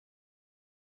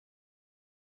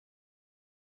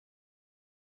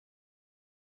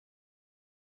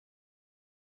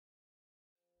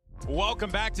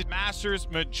Welcome back to Masters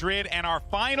Madrid, and our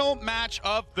final match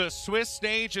of the Swiss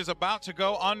stage is about to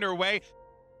go underway.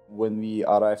 When we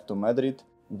arrived to Madrid,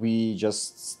 we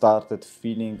just started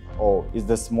feeling, oh, it's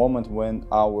this moment when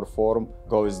our form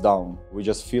goes down. We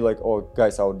just feel like, oh,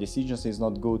 guys, our decisions is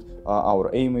not good, our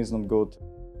aim is not good.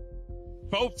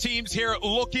 Both teams here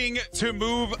looking to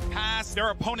move past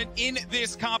their opponent in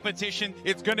this competition.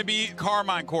 It's going to be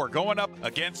Karmine Corp going up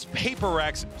against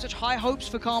Propres. Such high hopes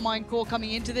for Karmine Corp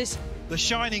coming into this. The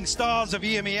shining stars of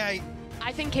EMEA.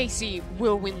 I think KC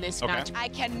will win this match. I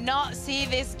cannot see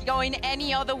this going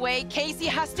any other way. KC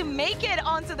has to make it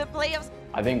onto the playoffs.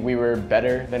 I think we were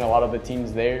better than a lot of the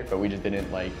teams there, but we just didn't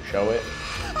show it.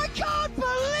 I can't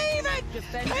believe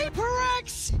it!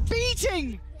 Propres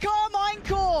beating Karmine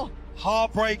Corp!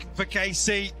 Heartbreak for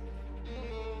KC.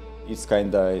 It's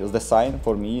the sign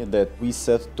for me that we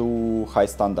set too high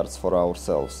standards for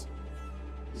ourselves.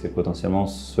 C'est potentiellement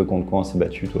ce contre quoi on s'est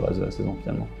battu tout le reste de la saison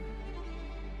finalement.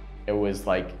 It was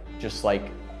just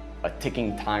like a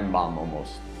ticking time bomb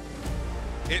almost.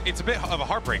 It's a bit of a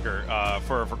heartbreaker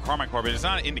for Karmine Corp, but it's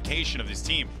not an indication of this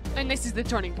team. And this is the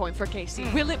turning point for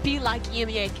KC. Will it be like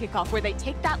EMEA kickoff, where they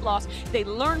take that loss, they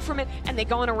learn from it, and they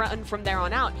go on a run from there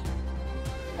on out?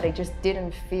 It just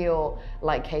didn't feel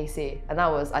like KC, and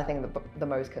that was, I think, the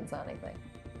most concerning thing.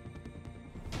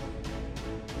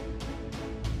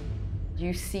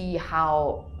 You see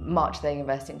how much they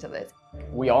invest into this.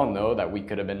 We all know that we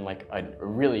could have been a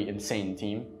really insane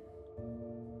team.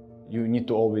 You need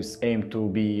to always aim to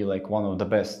be one of the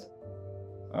best.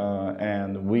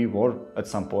 And we were, at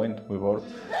some point, we were.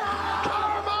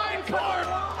 Karmine Corp!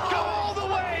 Go all the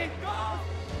way!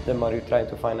 The more you try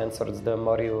to find answers, the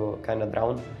more you kind of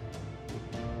drown.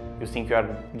 You think you are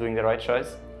doing the right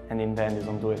choice, and in the end you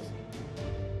don't do it.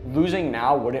 Losing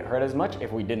now wouldn't hurt as much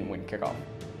if we didn't win kickoff.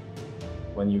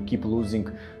 When you keep losing,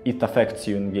 it affects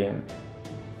you in game.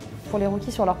 Pour les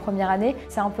rookies sur leur première année,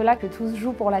 c'est un peu là que tout se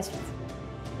joue pour la suite.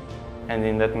 And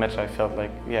in that match I felt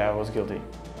like, yeah, I was guilty.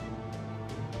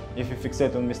 If you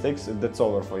fixate on mistakes, that's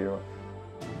over for you.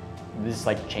 This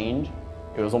change,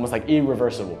 it was almost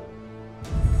irreversible.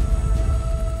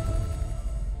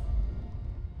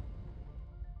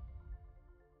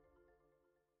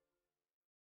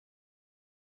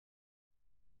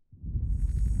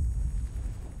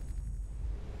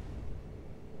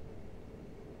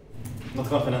 Not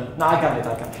confident. No, I got it.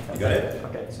 You got it?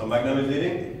 Okay. So Magnum is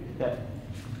leading? Yeah.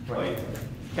 Wait.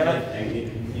 Can I? And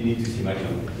you need to see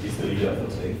Magnum. He's the leader, I feel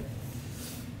safe.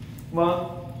 1,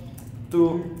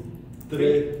 2,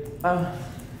 3.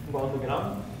 Go on the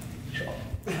ground.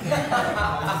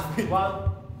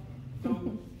 1,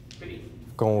 2, 3.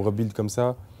 Quand on rebuild comme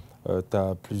ça, tu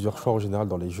as plusieurs choix en général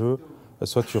dans les jeux.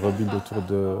 Soit tu rebuilds autour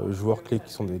de joueurs clés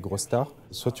qui sont des grosses stars,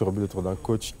 soit tu rebuilds autour d'un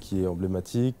coach qui est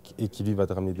emblématique et qui lui va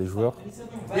te ramener des joueurs.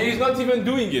 He's not even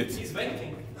doing it. He's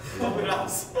banking.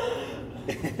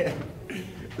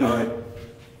 Alright.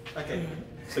 Okay.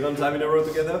 Second time in a row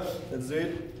together. Let's do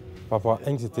it. Par rapport à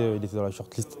Hank, il était dans la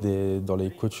shortlist dans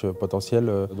les coachs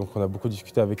potentiels, donc on a beaucoup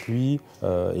discuté avec lui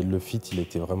et le fit il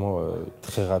était vraiment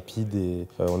très rapide et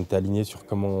on était alignés sur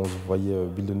comment on se voyait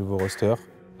build de nouveaux rosters.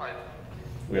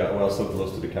 We are so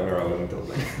close to the camera when we talk.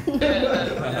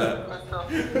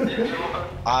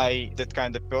 That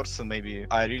kind of person, maybe.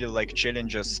 I really like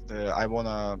challenges. I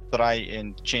wanna try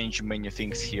and change many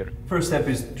things here. First step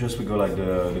is just we go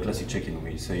the classic check-in.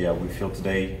 We say, yeah, we feel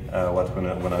today what we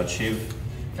wanna achieve.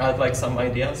 I had some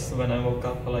ideas when I woke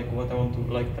up, what I want to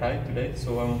try today.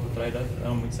 So I want to try that.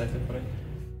 I'm excited for it.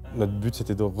 Notre but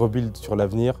c'était de rebuild sur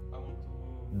l'avenir.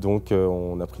 Donc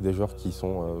on a pris des joueurs qui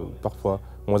sont parfois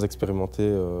moins expérimentés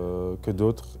que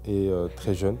d'autres et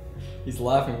très jeunes. He's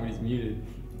laughing when he's muted.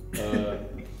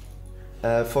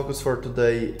 Focus for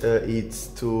today it's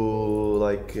to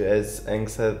as Eng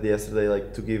said yesterday,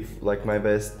 to give my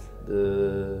best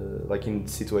in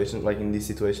these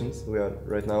situations we are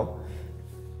right now.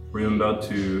 Remember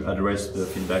to address the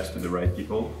feedbacks to the right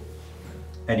people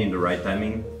and in the right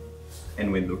timing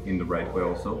and in the right way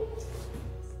also.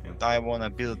 I want to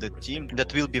build a team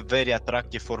that will be very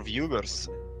attractive for viewers.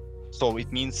 So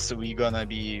it means we're gonna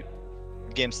be,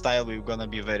 game style, we're gonna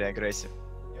be very aggressive.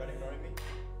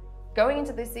 Going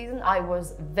into this season, I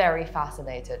was very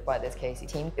fascinated by this KC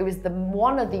team. It was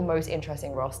one of the most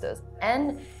interesting rosters.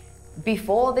 And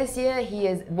before this year, he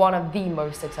is one of the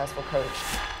most successful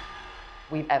coaches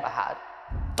we've ever had.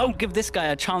 Don't give this guy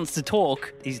a chance to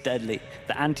talk. He's deadly.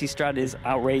 The anti-strat is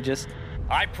outrageous.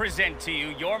 I present to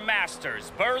you your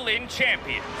Masters Berlin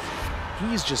champions.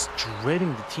 He's just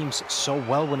dreading the teams so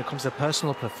well when it comes to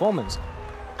personal performance.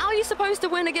 How are you supposed to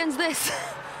win against this?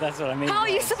 That's what I mean. How are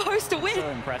you supposed to win? So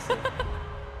impressive.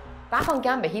 Back on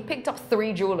Gambit, he picked up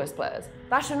 3 duelist players.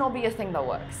 That should not be a thing that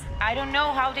works. I don't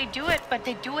know how they do it, but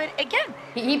they do it again.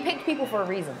 He picked people for a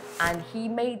reason, and he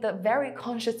made the very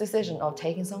conscious decision of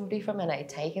taking somebody from NA,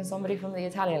 taking somebody from the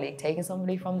Italian league, taking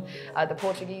somebody from the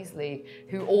Portuguese league,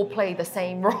 who all play the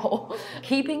same role.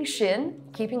 Keeping Shin,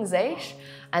 keeping Zeish,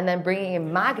 and then bringing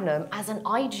in Magnum as an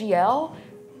IGL.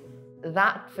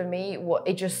 That, for me,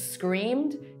 it just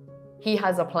screamed, he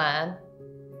has a plan.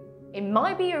 It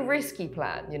might be a risky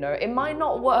plan, you know, it might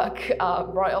not work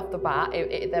right off the bat,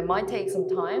 there might take some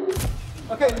time.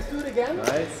 Okay, let's do it again.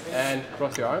 Nice, and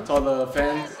cross your arms. All the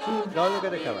fans, don't look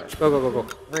at the camera. Go, go, go, go.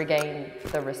 Regain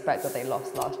the respect that they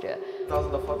lost last year.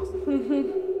 Thousands of fox.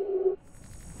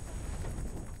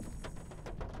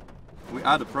 We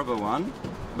are the proper one,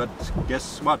 but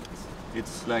guess what?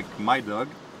 It's like my dog.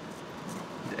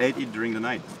 It ate it during the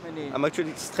night. I'm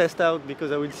actually stressed out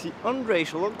because I will see Andre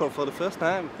Sholonko for the first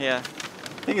time. Yeah.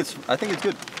 I think it's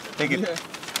good. Take it. Yeah.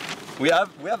 We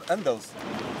have handles.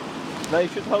 Now you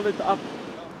should hold it up.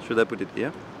 Should I put it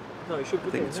here? No, you should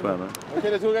put it here. Okay,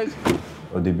 let's go, guys.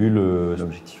 Au début,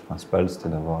 l'objectif principal, c'était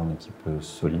d'avoir une équipe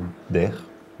solide,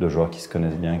 de joueurs qui se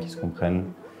connaissent bien, qui se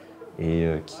comprennent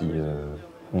et qui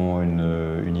ont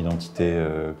une identité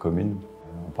commune.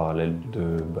 En parallèle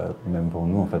même pour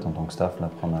nous en fait en tant que staff,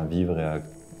 d'apprendre à vivre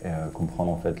et à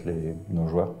comprendre en fait nos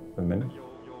joueurs eux-mêmes.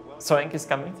 So Hank is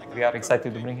coming. We are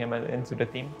excited to bring him into the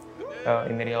team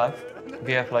in real life.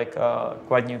 We have like a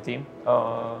quite new team,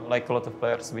 like a lot of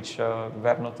players which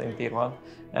were not in Tier 1,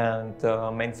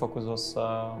 and main focus was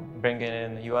bringing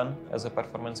in Yuan as a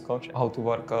performance coach, how to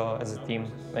work as a team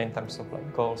in terms of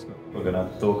like goals. We're gonna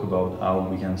talk about how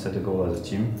we can set a goal as a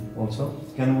team also.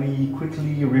 Can we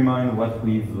quickly remind what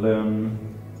we've learned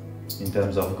in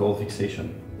terms of goal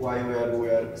fixation? Why we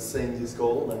are saying this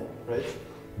goal, right?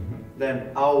 Mm-hmm.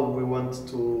 Then how we want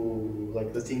to,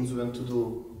 like the things we want to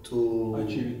do to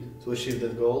achieve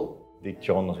that goal. Dès que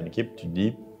tu rentres dans une équipe, tu te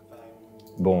dis,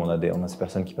 bon, on a ces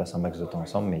personnes qui passent un max de temps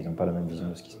ensemble, mais ils n'ont pas la même vision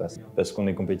de ce qui se passe. Parce qu'on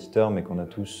est compétiteurs, mais qu'on a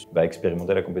tous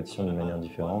expérimenté la compétition d'une manière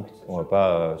différente, on ne va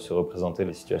pas se représenter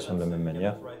les situations de la même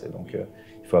manière. Et donc,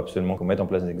 il faut absolument qu'on mette en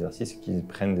place des exercices et qu'ils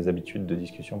prennent des habitudes de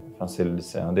discussion. Enfin,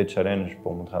 c'est un des challenges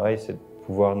pour mon travail, c'est de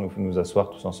pouvoir nous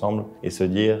asseoir tous ensemble et se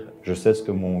dire, je sais ce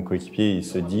que mon coéquipier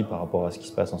se dit par rapport à ce qui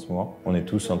se passe en ce moment. On est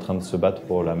tous en train de se battre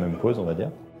pour la même cause, on va dire.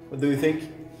 What do you think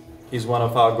is one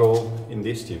of our goals in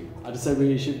this team? I just said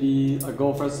we should be, a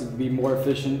goal for us is to be more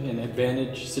efficient in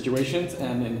advantage situations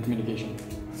and in communication.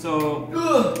 So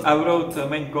I wrote a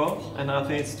main goal, and I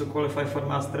think it's to qualify for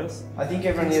Masters. I think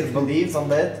everyone here believes on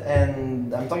that,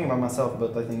 and I'm talking about myself,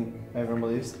 but I think everyone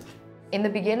believes. In the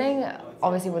beginning,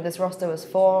 obviously when this roster was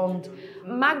formed,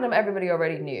 Magnum everybody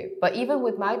already knew, but even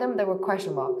with Magnum there were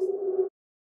question marks.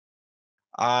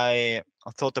 I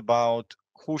thought about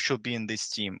who should be in this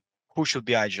team, who should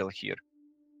be agile here.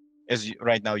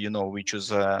 Right now, you know, we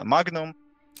choose Magnum.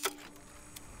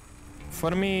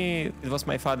 For me, it was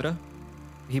my father.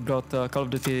 He brought Call of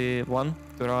Duty 1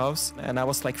 to our house, and I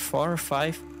was like 4 or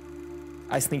 5.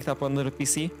 I sneaked up on the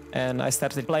PC, and I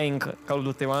started playing Call of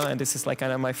Duty 1, and this is like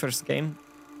kind of my first game.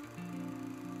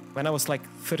 When I was like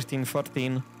 13,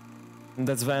 14,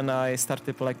 that's when I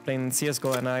started like playing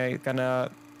CSGO, and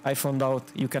I found out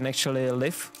you can actually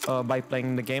live by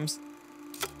playing the games.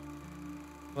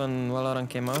 When Valorant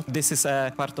came out, this is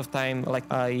a part of time like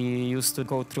I used to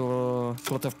go through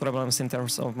a lot of problems in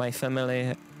terms of my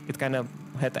family. It kind of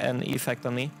had an effect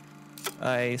on me.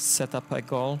 I set up a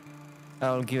goal.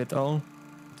 I'll give it all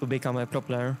to become a pro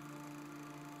player.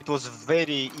 It was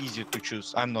very easy to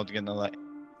choose. I'm not gonna lie.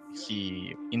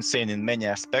 He's insane in many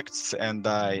aspects, and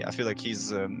I feel like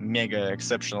he's a mega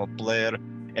exceptional player,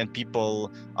 and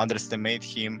people underestimate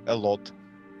him a lot.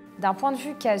 D'un point de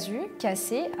vue casu,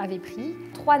 Cassé avait pris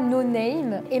 3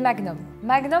 no-name et Magnum.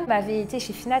 Magnum avait été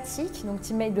chez Fnatic, donc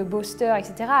teammate de Boaster,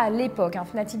 etc. à l'époque,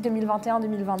 Fnatic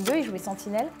 2021-2022, il jouait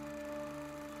Sentinelle.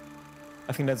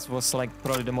 I think that was like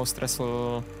probably the most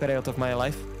stressful period of my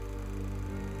life.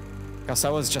 Because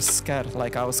I was just scared,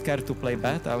 like I was scared to play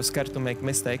bad, I was scared to make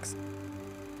mistakes.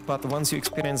 But once you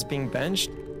experience being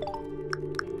benched,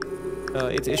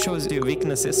 it shows you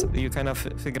weaknesses. You kind of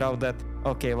figure out that,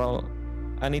 okay, well,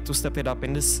 I need to step it up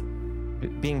in this.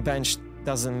 Being benched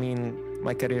doesn't mean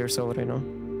my career is over, you know?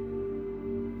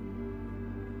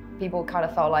 People kind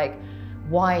of felt like,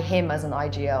 why him as an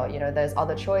IGL? You know, there's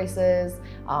other choices.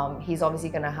 He's obviously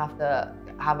going to have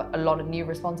a lot of new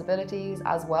responsibilities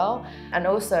as well. And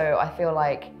also, I feel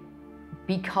like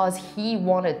because he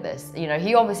wanted this, you know,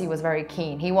 he obviously was very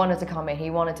keen. He wanted to come in, he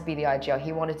wanted to be the IGL,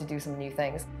 he wanted to do some new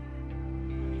things.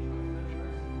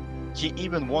 He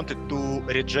even wanted to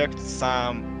reject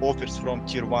some offers from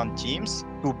tier 1 teams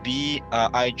to be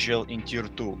IGL in tier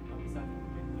 2.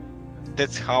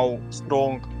 That's how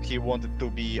strong he wanted to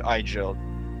be IGL.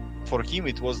 For him,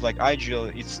 it was like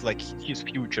IGL, it's like his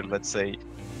future, let's say.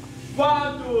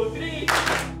 1, 2, 3.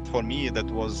 For me,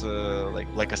 that was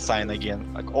like a sign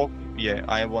again. Like, oh yeah,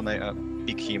 I wanna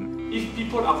pick him. If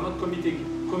people are not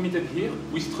committed here,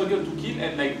 we struggle to kill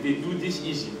and like they do this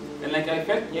easy. And like I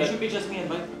felt, yeah, it should be just me and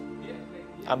Mike.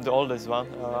 I'm the oldest one.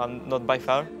 I'm not by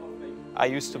far. I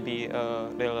used to be a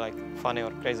really like funny or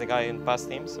crazy guy in past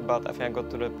teams, but I think I got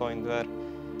to the point where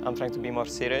I'm trying to be more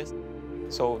serious.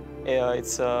 So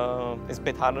it's a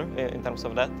bit harder in terms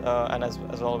of that. And as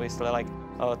always, like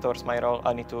towards my role,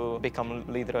 I need to become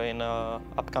leader in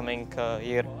upcoming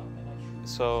year.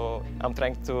 So I'm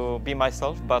trying to be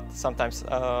myself, but sometimes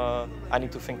I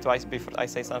need to think twice before I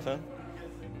say something.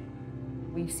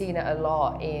 We've seen it a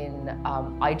lot in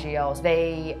IGLs.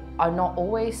 They are not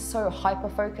always so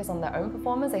hyper-focused on their own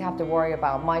performance. They have to worry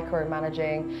about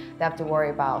micromanaging, they have to worry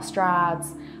about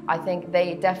strats. I think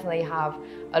they definitely have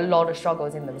a lot of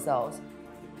struggles in themselves.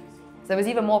 So there was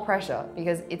even more pressure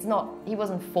because he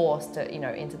wasn't forced to,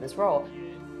 into this role.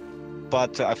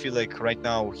 But I feel like right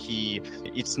now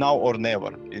it's now or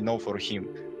never, for him.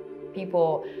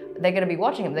 People, they're going to be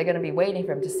watching him, they're going to be waiting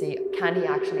for him to see, can he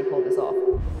actually pull this off?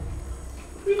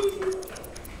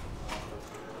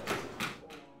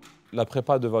 La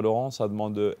prépa de Valorant, ça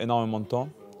demande énormément de temps.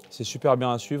 C'est super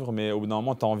bien à suivre, mais au bout d'un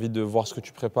moment, tu as envie de voir ce que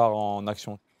tu prépares en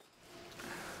action.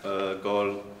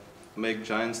 Goal, make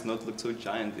giants not look so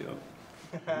giant,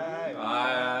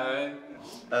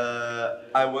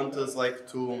 I want us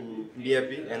to be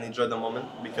happy and enjoy the moment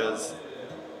because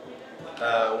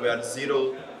we are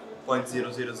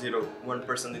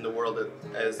 0.0001% in the world that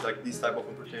has this type of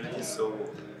opportunities. So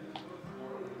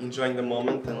enjoying the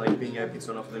moment and being happy is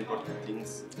one of the important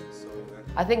things. So,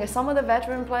 I think some of the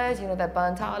veteran players, they're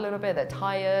burnt out a little bit, they're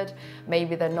tired,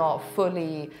 maybe they're not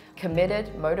fully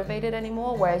committed, motivated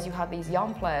anymore, whereas you have these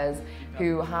young players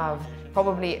who have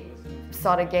probably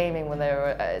started gaming when they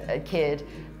were a kid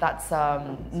that's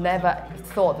never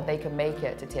thought that they could make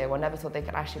it to tier 1, never thought they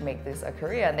could actually make this a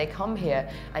career, and they come here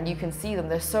and you can see them,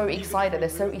 they're so excited, they're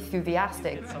so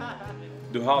enthusiastic.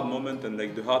 The hard moment and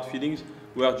the hard feelings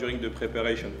were during the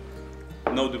preparation.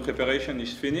 Now the preparation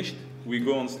is finished, we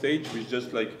go on stage, we just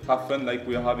have fun like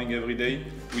we are having every day.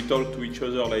 We talk to each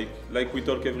other like we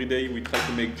talk every day, we try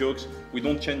to make jokes. We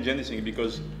don't change anything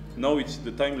because now it's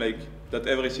the time that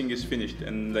everything is finished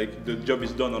and the job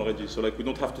is done already. So we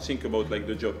don't have to think about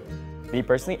the job. Me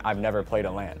personally, I've never played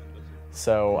a LAN.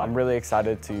 So I'm really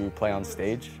excited to play on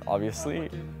stage, obviously.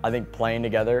 I think playing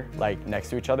together, next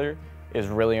to each other is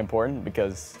really important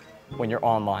because when you're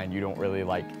online, you don't really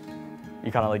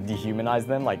you kind of dehumanize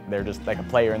them, they're just a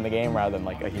player in the game rather than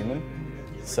a human.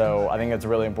 So I think it's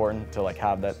really important to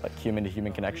have that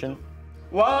human-to-human connection.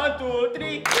 1, 2,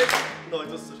 3.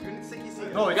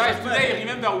 No, guys, today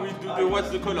remember we do the what's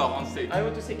the color on stage. I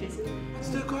want to say Casey. What's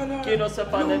the color? Qui non sa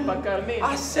pas n'est pas Karmine.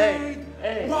 I said,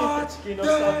 what's the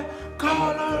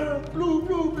color? Blue,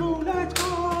 blue, blue, let's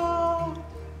go.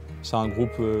 C'est un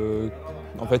groupe,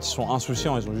 en fait, ils sont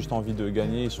insouciants, ils ont juste envie de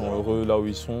gagner, ils sont heureux là où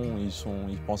ils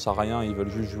pensent à rien, ils veulent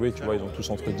juste jouer, tu vois, ils ont tous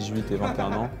entre 18 et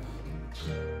 21 ans.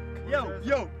 Yo,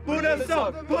 yo, put us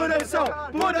up, put us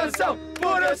up, put us up,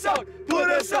 put us up, put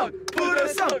us up, put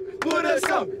us up, put us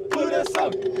up, put us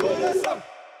up, put us up.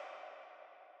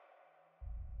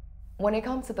 When it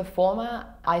comes to the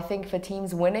format, I think for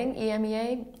teams winning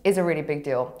EMEA is a really big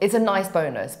deal. It's a nice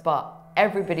bonus, but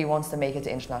everybody wants to make it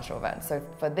to international events. So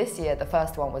for this year, the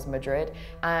first one was Madrid,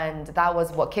 and that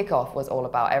was what kickoff was all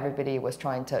about. Everybody was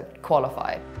trying to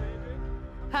qualify.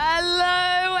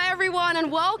 Hello everyone and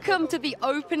welcome to the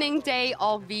opening day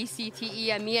of VCT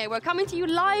EMEA. We're coming to you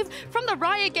live from the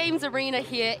Riot Games Arena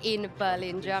here in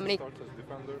Berlin, Germany.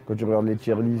 Quand tu regardes les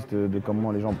tier lists de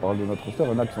comment les gens parlent de notre roster, il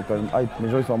y en a qui sont quand même hype. Les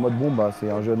gens ils sont en mode bon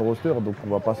c'est un jeune roster donc on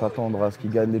va pas s'attendre à ce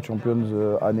qu'ils gagnent les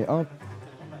Champions année 1.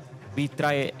 We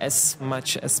try as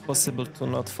much as possible to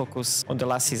not focus on the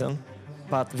last season,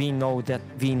 but we know that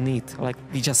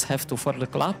we just have to for the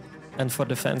club and for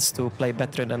the fans to play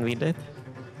better than we did.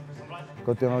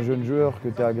 Quand tu es un jeune joueur, que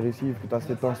tu es agressif, que tu as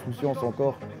cette insouciance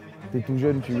encore, tu es tout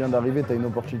jeune, tu viens d'arriver, tu as une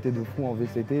opportunité de fou en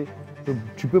VCT,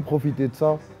 tu peux profiter de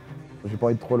ça. J'ai pas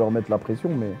envie de trop leur mettre la pression,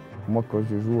 mais moi quand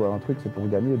je joue à un truc c'est pour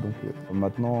gagner, donc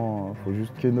maintenant il faut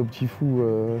juste que nos petits fous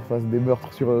fassent des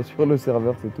meurtres sur le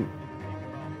serveur, c'est tout.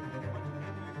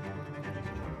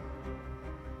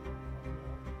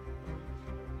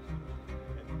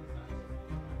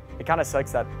 It kind of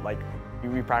sucks that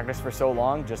we practice for so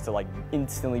long just to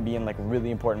instantly be in really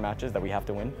important matches that we have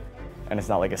to win. and it's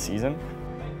not like a season.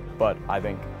 But I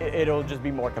think it'll just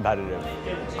be more competitive.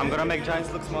 I'm gonna make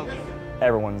Giants look small.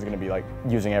 Everyone's gonna be like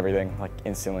using everything like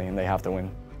instantly, and they have to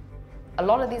win. A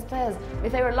lot of these players,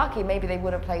 if they were lucky, maybe they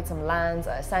would have played some lands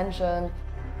at Ascension,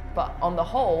 but on the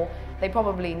whole, they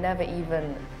probably never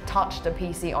even touched a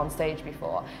PC on stage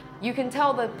before. You can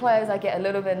tell the players that get a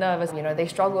little bit nervous, you know, they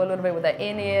struggle a little bit with their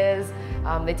in-ears,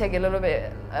 they take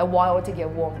a while to get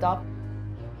warmed up.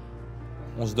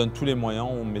 On se donne tous les moyens,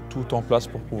 on met tout en place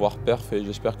pour pouvoir perf et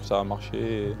j'espère que ça va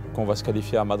marcher et qu'on va se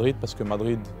qualifier à Madrid parce que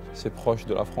Madrid, c'est proche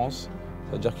de la France.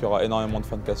 C'est-à-dire qu'il y aura énormément de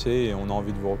fans cassés et on a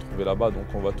envie de vous retrouver là-bas, donc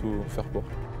on va tout faire pour.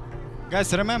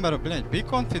 Guys, remember, be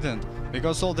confident,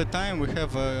 because all the time we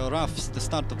have a rough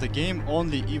start of the game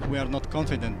only if we are not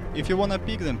confident. If you wanna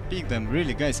pick them,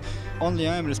 really, guys. Only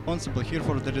I am responsible here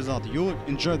for the result. You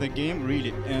enjoy the game,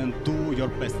 really, and do your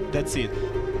best. That's it.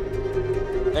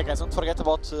 Hey guys, don't forget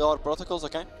about our protocols,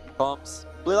 okay? Comms.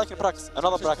 Play like in practice,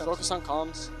 another practice. Focus on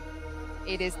comms.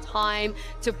 It is time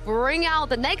to bring out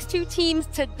the next two teams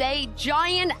today,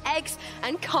 Giant X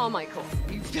and Karmine Corp.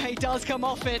 He does come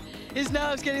off it. His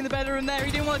nerves getting the better in there.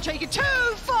 He didn't want to take it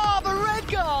too far, but red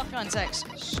card. Giant X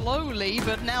slowly,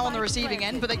 but now on the receiving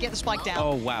end, but they get the spike down.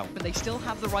 Oh, wow. But they still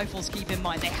have the rifles, keep in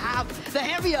mind. They have the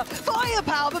heavier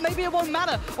firepower, but maybe it won't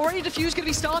matter. Already defuse going to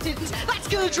be started. That's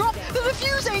going to drop. The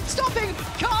defuse ain't stopping.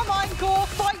 Karmine Corp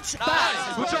fights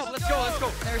back. Good job. Let's go.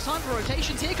 There is time for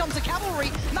rotations. Here comes the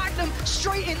cavalry. Magnum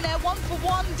straight in there,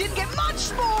 1-for-1. Didn't get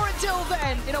much more until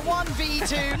then. In a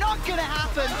 1v2, not gonna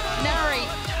happen. Nari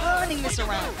turning this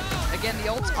around. Again, the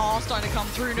ults are starting to come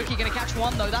through. Nuki gonna catch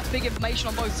one though. That's big information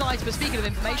on both sides. But speaking of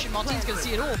information, Martin's gonna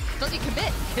see it all. Does he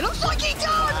commit? It looks like he does!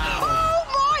 Oh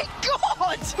my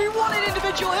god! We wanted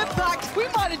individual impact. We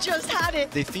might have just had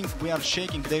it. They think we are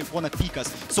shaking, they wanna pick us,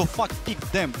 so fuck pick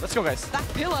them. Let's go, guys. That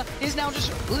pillar is now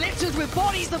just littered with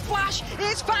bodies. The flash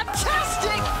is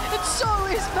fantastic! And so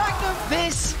is Magnum.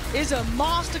 This is a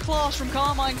masterclass from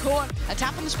Karmine Corp. A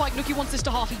tap on the spike. Nuki wants this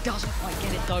to half. He doesn't quite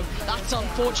get it though. That's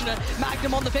unfortunate.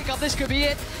 Magnum on the pickup. This could be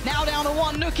it. Now down to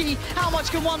one. Nuki, how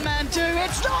much can one man do?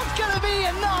 It's not gonna be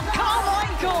enough.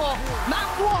 Karmine Corp,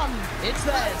 map 1. It's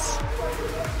theirs.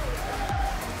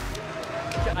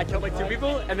 I killed like 2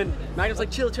 people, and then Magnum's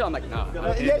like, chill. I'm like, no.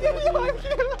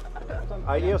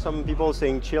 I hear some people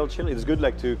saying chill. It's good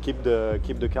like to keep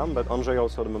the calm, but enjoy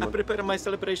also the moment. I'm preparing my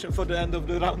celebration for the end of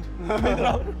the round.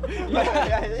 Mid-round.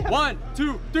 Yeah. 1,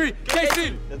 2, 3,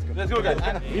 KC! Let's go,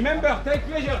 guys. Remember, take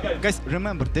pleasure, guys. Guys,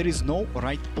 remember, there is no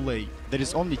right play. There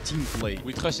is only team play.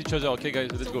 We trust each other, okay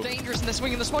guys, let's go. Dangerous in the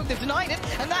swing and the smoke, they've denied it,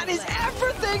 and that is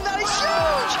everything. That is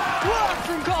huge work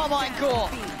from Karmine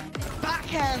Corp.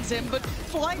 Backhands him, but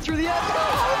flying through the air. Oh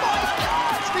my god!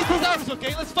 2 arms,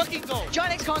 okay? Let's fucking go.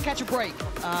 Giant X can't catch a break.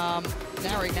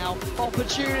 Nari now,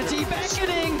 opportunity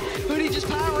beckoning. Hoodie just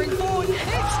powering forward.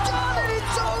 It's done and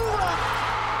it's over!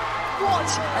 What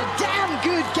a damn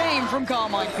good game from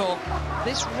Karmine Corp.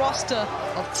 This roster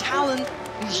of talent,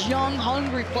 these young,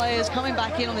 hungry players coming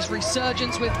back in on this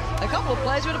resurgence with a couple of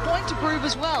players with a point to prove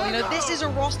as well. You know, this is a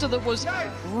roster that was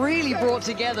really brought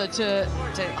together to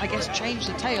I guess, change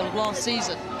the tale of last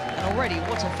season. And already,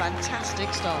 what a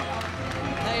fantastic start.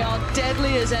 They are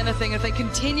deadly as anything. If they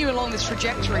continue along this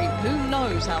trajectory, who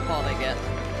knows how far they get.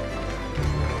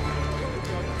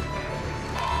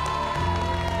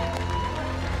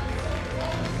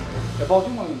 About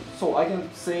you, so I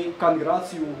can say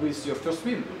congrats you with your first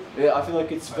win. I feel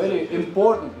like it's very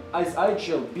important as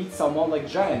IGL beat someone like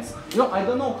Giants. You know, I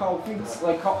don't know how things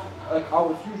like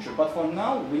our future, but for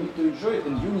now we need to enjoy it,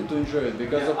 and you need to enjoy it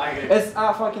because as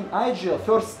a fucking IGL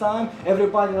first time,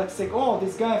 everybody like saying, oh,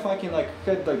 this guy fucking like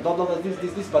had like blah blah blah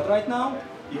this, but right now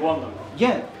You won them.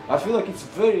 Yeah, I feel like it's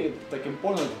very like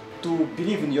important to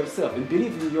believe in yourself and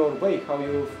believe in your way, how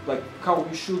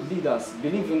you should lead us.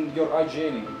 Believe in your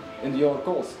IGLing and your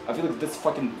goals. I feel like that's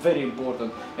fucking very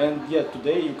important. And yeah,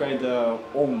 today you kinda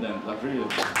own them, like really.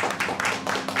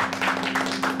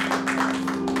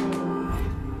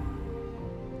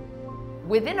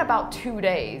 Within about 2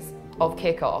 days of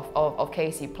kickoff of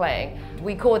Casey playing,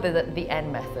 we called it the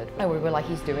N method. And we were like,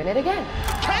 he's doing it again.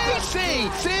 Casey,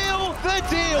 seal the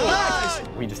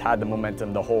deal! We just had the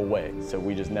momentum the whole way, so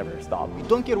we just never stopped. We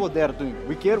don't care what they are doing,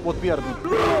 we care what we are doing.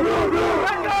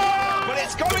 But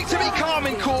it's going to be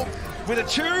Karmine Corp with a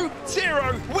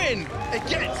 2-0 win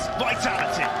against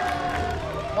Vitality.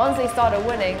 Once they started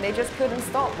winning, they just couldn't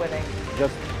stop winning.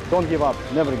 Just don't give up,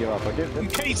 never give up, okay?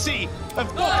 KC have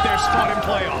booked their spot in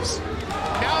playoffs.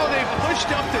 Now they've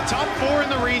pushed up to top 4 in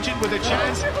the region with a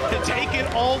chance to take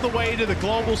it all the way to the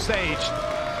global stage.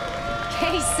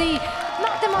 KC,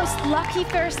 not the most lucky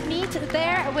first meet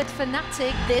there with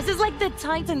Fnatic. This is like the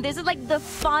Titan, this is like the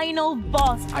final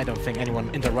boss. I don't think anyone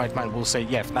in their right mind will say,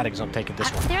 yeah, Fnatic's not taking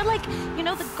this one. They're like, you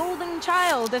know, the golden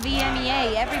child of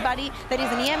EMEA. Everybody that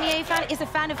is an EMEA fan is a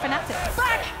fan of Fnatic.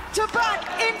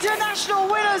 Back-to-back international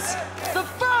winners, the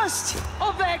first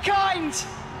of their kind.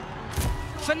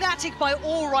 Fnatic, by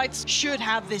all rights, should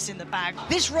have this in the bag.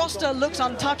 This roster looks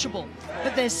untouchable,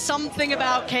 but there's something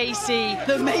about KC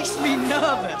that makes me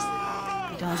nervous.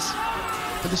 He does.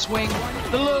 For the swing,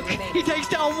 the look, he takes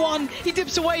down one, he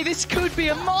dips away. This could be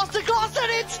a masterclass,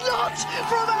 and it's not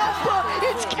from Alpha.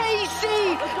 It's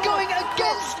KC going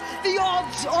against the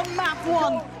odds on map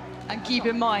 1. And keep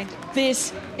in mind,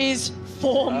 this is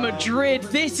for Madrid.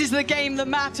 This is the game that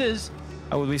matters.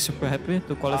 I would be super happy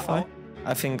to qualify.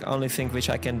 I think only thing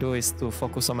which I can do is to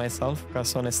focus on myself,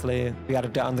 because honestly, we are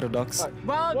the underdogs.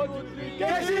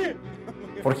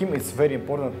 For him, it's very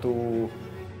important to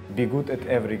be good at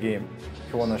every game.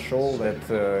 He want to show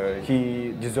that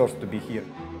he deserves to be here.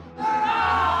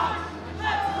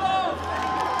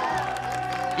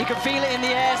 You can feel it in the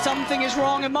air, something is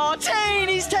wrong, and Martin,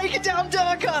 he's taken down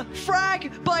Durka,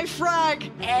 frag by frag.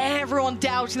 Everyone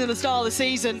doubting at the start of the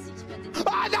season.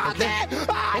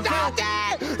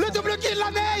 Le double kill, la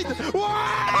nade!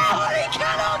 Oh, he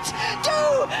cannot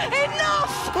do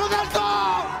enough!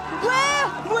 Where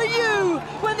were you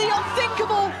when the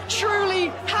unthinkable truly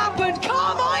happened?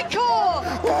 Karmine Corp!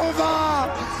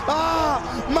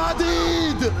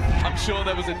 Madrid! I'm sure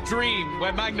there was a dream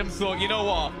where Magnum thought, you know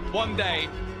what, one day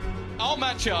I'll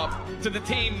match up to the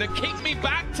team that kicked me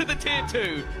back to the tier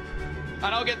 2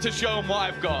 and I'll get to show them what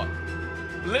I've got.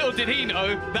 Little did he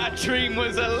know, that dream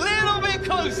was a little bit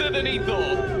closer than he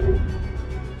thought.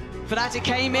 Fnatic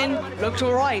came in, looked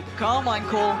alright. Karmine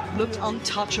Corp looked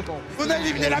untouchable. On a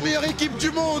éliminé la meilleure équipe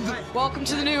du monde! Welcome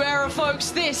to the new era, folks.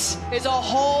 This is a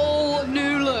whole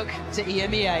new look to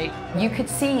EMEA. You could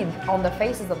see on the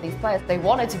faces of these players, they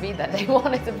wanted to be there. They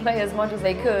wanted to play as much as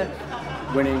they could.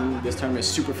 Winning this tournament is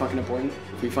super fucking important.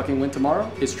 If we fucking win tomorrow,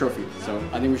 it's trophy. So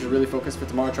I think we should really focus for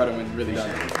tomorrow, try to win really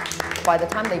bad. By the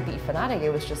time they beat Fnatic,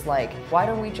 it was just like, why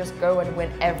don't we just go and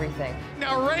win everything?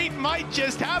 Now Raid might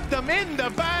just have them in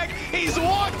the bag. He's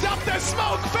walked up, the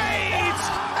smoke fades,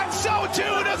 and so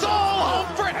too does all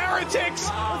hope for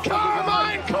Heretics.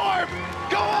 Karmine Corp,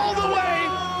 go all the way.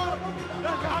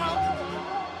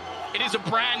 It is a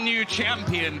brand new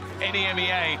champion in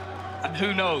EMEA, and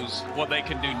who knows what they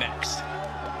can do next.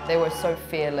 They were so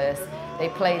fearless. They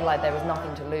played like there was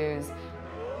nothing to lose.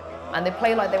 And they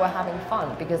played like they were having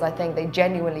fun because I think they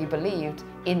genuinely believed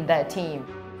in their team.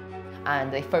 And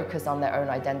they focused on their own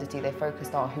identity. They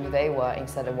focused on who they were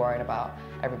instead of worrying about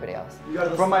everybody else.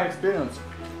 From my experience,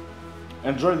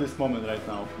 enjoy this moment right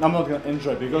now. I'm not gonna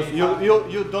enjoy because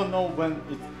you don't know when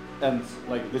it ends,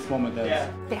 like this moment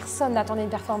ends. Personne n'attendait une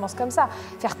performance comme ça.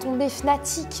 Faire tomber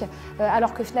Fnatic,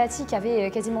 alors que Fnatic avait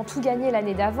quasiment tout gagné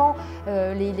l'année d'avant,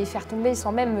 les faire tomber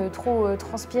sans même trop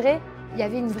transpirer. Il y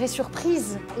avait une vraie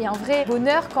surprise et un vrai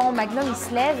bonheur quand Magnum il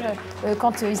se lève,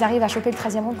 quand ils arrivent à choper le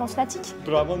 13e round contre Fnatic.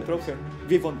 We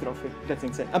won trophy, that's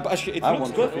insane. Actually, it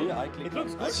looks good.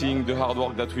 Seeing the hard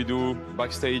work that we do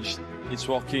backstage, it's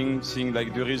working. Seeing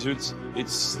like the results,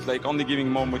 it's like only giving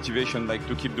more motivation, like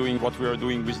to keep doing what we are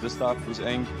doing with the staff, with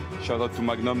Eng. Shout out to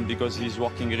Magnum because he's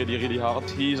working really, really hard.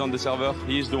 He is on the server.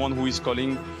 He is the one who is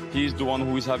calling. He is the one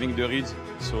who is having the reads.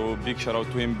 So big shout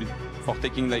out to him for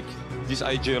taking like this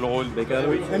IGL role.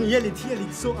 And yell it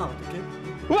so hard, okay?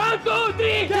 1, 2,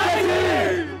 3,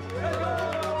 KC!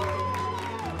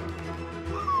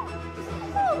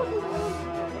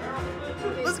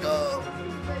 Let's go!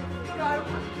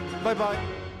 Bye bye.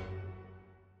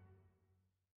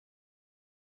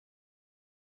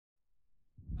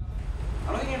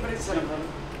 I don't think anybody said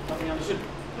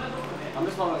I'm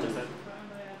just following what you said.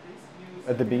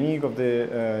 At the beginning of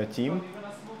the team,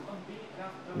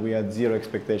 we had zero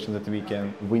expectation that we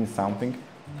can win something.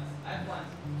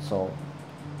 So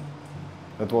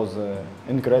that was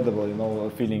incredible, you know,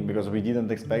 feeling because we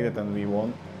didn't expect it and we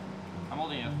won. I'm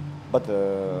holding you. But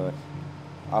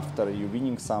after you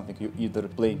winning something, you either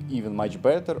play even much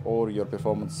better or your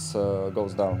performance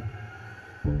goes down.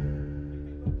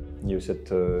 Il y a eu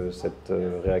cette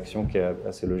réaction qui est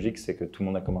assez logique, c'est que tout le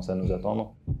monde a commencé à nous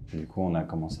attendre. Du coup, on a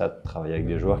commencé à travailler avec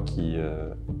des joueurs qui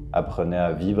apprenaient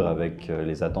à vivre avec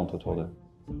les attentes autour d'eux.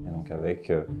 Et donc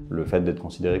avec le fait d'être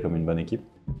considéré comme une bonne équipe,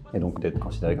 et donc d'être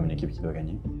considéré comme une équipe qui doit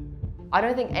gagner. I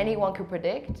don't think anyone could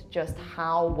predict just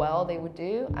how well they would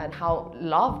do and how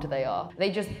loved they are.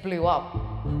 They just blew up.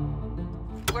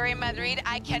 We're in Madrid.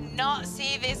 I cannot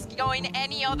see this going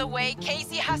any other way.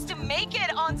 KC has to make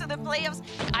it onto the playoffs.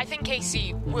 I think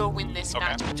KC will win this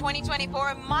match.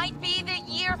 2024 might be the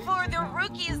year for the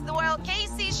rookies. Well,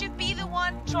 KC should be the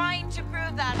one trying to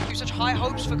prove that. Such high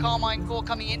hopes for Karmine Corp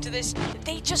coming into this.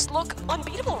 They just look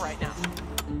unbeatable right now.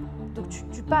 Donc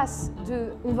tu passes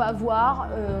de on va voir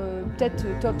peut-être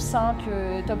top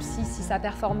 5, top 6 si ça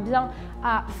performe bien,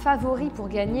 à favori pour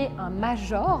gagner un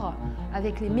major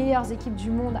avec les meilleures équipes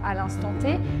du monde à l'instant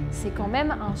T, c'est quand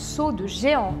même un saut de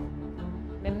géant.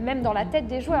 Même dans la tête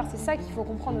des joueurs, c'est ça qu'il faut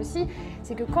comprendre aussi,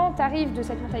 c'est que quand tu arrives de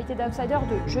cette mentalité d'outsider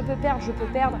de je peux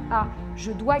perdre à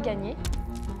je dois gagner.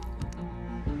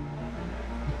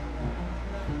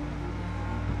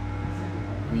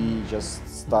 We just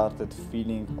started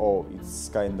feeling, oh, it's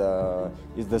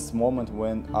this moment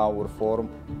when our form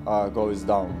goes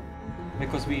down.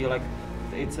 Because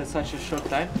it's such a short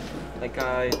time,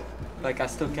 I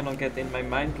still cannot get in my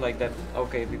mind like that,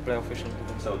 okay, we play officially.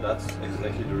 So that's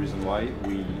exactly the reason why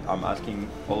I'm asking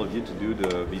all of you to do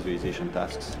the visualization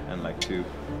tasks and like to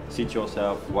sit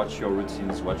yourself, watch your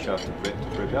routines, what you have to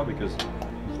prepare, because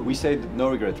we said no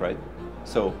regret, right?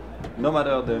 So no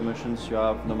matter the emotions you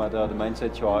have, no matter the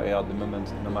mindset you are at the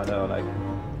moment, no matter like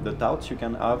the doubts you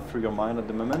can have through your mind at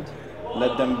the moment,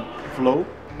 let them flow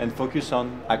and focus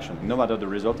on action. No matter the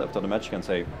result after the match, you can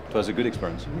say, it was a good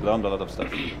experience, we learned a lot of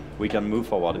stuff. We can move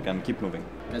forward, we can keep moving.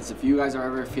 That's if you guys are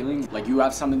ever feeling like you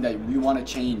have something that you want to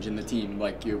change in the team,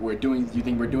 like you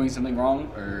think we're doing something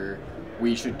wrong, or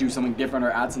we should do something different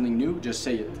or add something new, just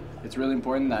say it. It's really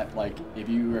important that like if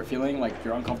you are feeling like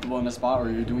you're uncomfortable in a spot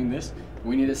or you're doing this,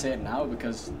 we need to say it now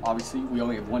because obviously we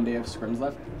only have 1 day of scrims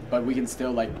left, but we can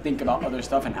still like think about other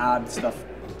stuff and add stuff.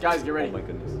 Guys, get ready. Oh my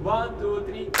goodness. 1, 2,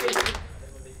 3, 8.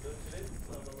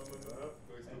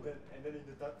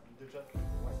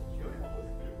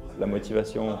 La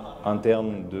motivation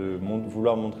interne de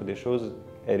vouloir montrer des choses,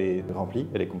 elle est remplie,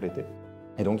 elle est complétée.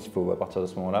 Et donc il faut à partir de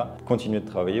ce moment-là continuer de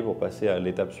travailler pour passer à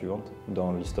l'étape suivante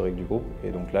dans l'historique du groupe. Et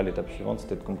donc là l'étape suivante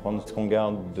c'était de comprendre ce qu'on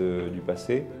garde du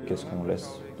passé, qu'est-ce qu'on laisse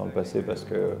dans le passé parce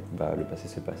que le passé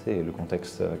c'est le passé et le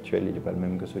contexte actuel il n'est pas le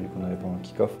même que celui qu'on avait pendant le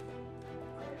kick-off.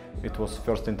 It was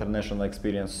first international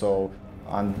experience, so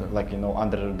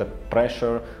under the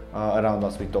pressure around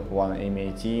us with top 1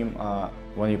 AMA team,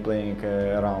 when you're playing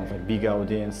around a big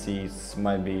audience, it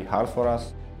might be hard for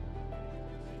us.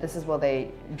 This is what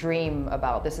they dream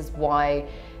about. This is why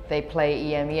they play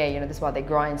EMEA. This is why they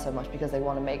grind so much, because they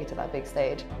want to make it to that big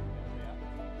stage.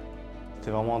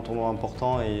 C'était vraiment un tournoi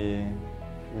important et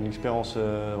une expérience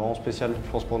vraiment spéciale,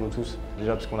 je pense, pour nous tous.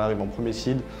 Déjà parce qu'on arrive en premier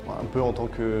seed, un peu en tant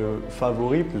que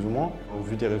favori, plus ou moins, au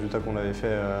vu des résultats qu'on avait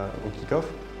fait au kick-off.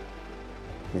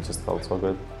 We just felt so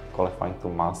good qualifying to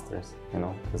Masters,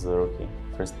 as a rookie,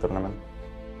 first tournament.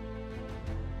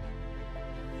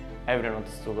 Everyone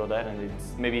wants to go there, and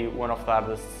it's maybe one of the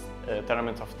hardest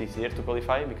tournaments of this year to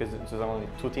qualify because there's only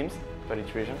 2 teams per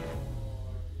each region.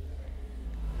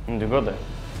 And you go there.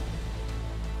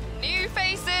 New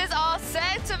faces are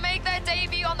set to make their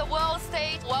debut on the world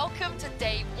stage. Welcome to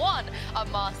day 1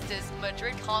 of Masters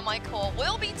Madrid. Karmine Corp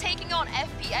will be taking on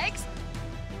FPX.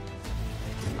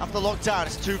 After lockdown,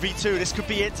 it's 2v2. This could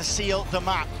be it to seal the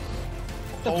map.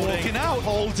 Walking out,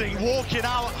 walking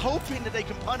out, hoping that they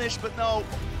can punish, but no.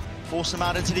 Force them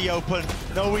out into the open.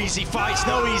 No easy fights,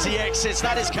 no easy exits.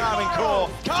 That is Karmine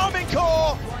Corp. Karmine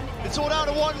Corp! It's all down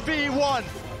to 1v1.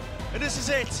 And this is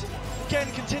it. Again,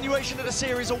 continuation of the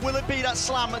series, or will it be that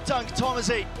slam at dunk?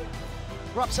 Tomasi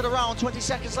wraps it around, 20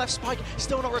 seconds left. Spike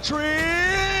still not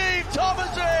retrieved.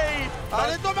 Tomasi!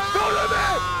 Allez Thomas! Go le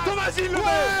met! Thomas il le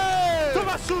met!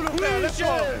 Thomas Sous le fait! Let's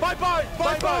go! Bye bye!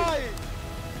 Bye bye!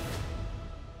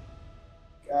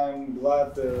 I'm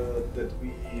glad that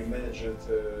we managed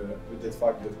with the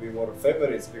fact that we were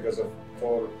favorites because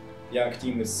for young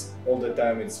teams all the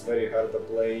time it's very hard to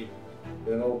play,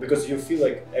 because you feel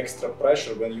like extra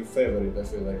pressure when you favorite. I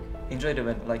feel like enjoy the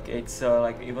event, it's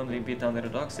even we beat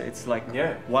underdogs. It's like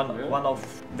one of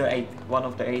the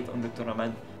eight on the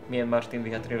tournament. Me and Martin,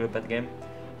 we had a really bad game,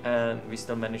 and we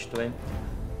still managed to win.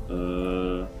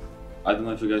 I don't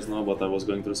know if you guys know, but I was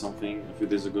going through something a few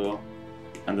days ago.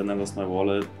 And then I lost my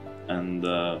wallet, and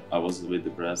I was a bit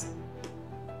depressed,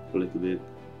 a little bit.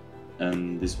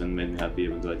 And this one made me happy,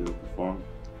 even though I didn't perform.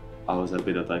 I was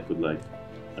happy that I could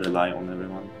rely on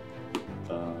everyone,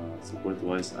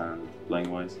 support-wise and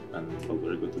playing-wise, and it felt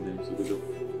very good today. So good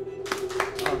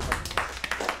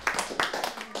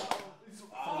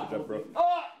job, bro.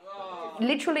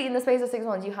 Literally in the space of 6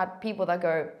 months, you had people that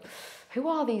go, who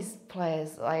are these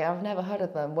players? I've never heard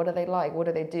of them. What are they like? What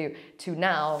do they do? To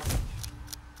now,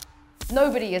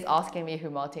 nobody is asking me who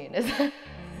Martin is.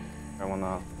 I want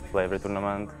to play every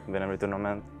tournament, win every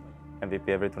tournament, MVP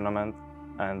every tournament,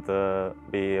 and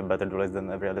be a better duelist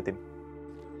than every other team.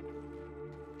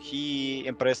 He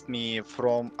impressed me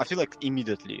from, I feel like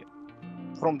immediately.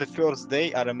 From the first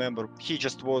day, I remember he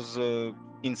just was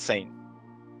insane.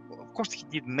 Of course, he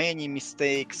did many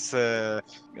mistakes,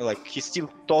 like he's still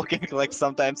talking like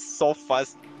sometimes so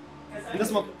fast.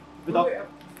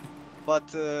 But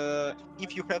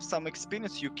if you have some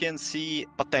experience, you can see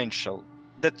potential.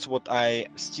 That's what I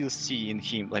still see in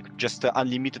him, like just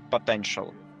unlimited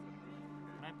potential.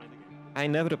 I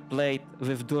never played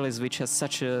with duelists which has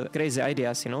such crazy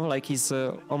ideas, you know, like he's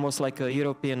almost like a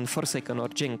European Forsaken or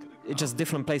Jink. It's just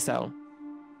different playstyle.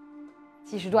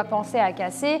 Si je dois penser à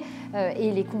Kassé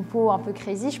et les compos un peu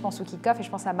crazy, je pense au kick-off et je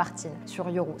pense à Martin sur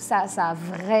Euro. Ça a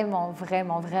vraiment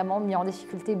mis en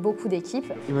difficulté beaucoup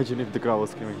d'équipes. Imagine if the crowd was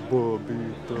screaming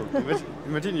Bobito.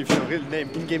 Imagine if your real name,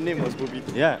 in-game name was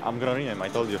Bobito. Yeah, I'm gonna rename, I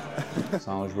told you. C'est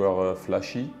un joueur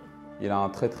flashy. Il a un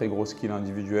très gros skill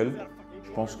individuel.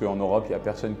 Je pense qu'en Europe, il n'y a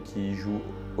personne qui joue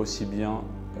aussi bien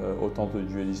autant de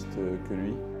duellistes que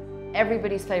lui.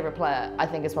 Everybody's favorite player, I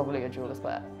think, is probably a duelist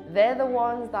player. They're the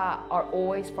ones that are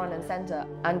always front and center,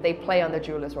 and they play on the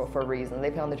duelist role for a reason. They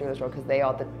play on the duelist role because they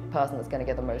are the person that's going to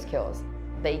get the most kills.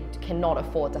 They cannot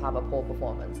afford to have a poor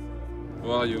performance.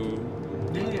 How are you?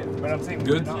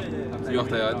 Good? You're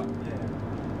tired?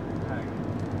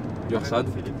 You're sad?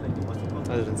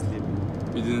 I didn't sleep.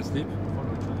 You didn't sleep?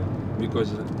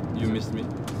 Because you missed me?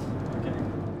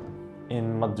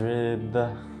 In Madrid,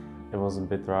 it was a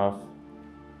bit rough.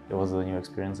 It was a new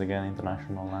experience again,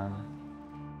 international land.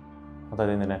 But I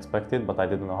didn't expect it, but I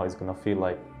didn't know how it's gonna feel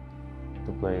like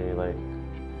to play like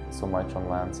so much on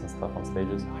lands and stuff on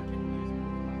stages.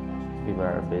 We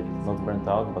were a bit not burnt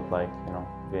out, but like, you know,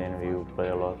 when you play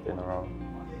a lot in a row,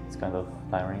 it's kind of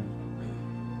tiring.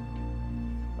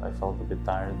 I felt a bit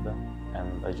tired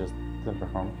and I just didn't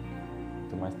perform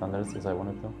to my standards as I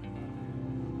wanted to.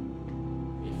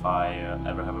 If I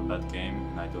ever have a bad game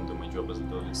and I don't do my job as a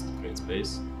duelist to create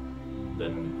space,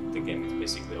 then the game is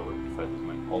basically over if I lose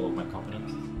all of my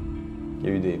confidence. Il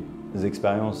y a eu des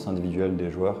expériences individuelles des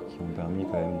joueurs qui ont permis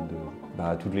quand même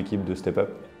à toute l'équipe de step up.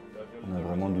 On a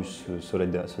vraiment dû se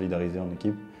solidariser en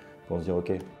équipe pour se dire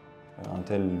ok, un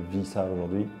tel vit ça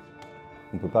aujourd'hui,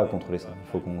 on ne peut pas contrôler ça.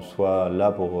 Il faut qu'on soit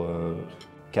là pour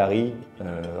carry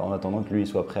en attendant que lui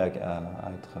soit prêt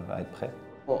à être prêt.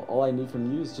 All I need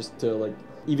from you is just to like,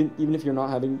 even if you're not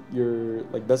having your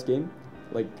like best game,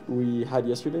 like we had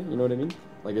yesterday, you know what I mean?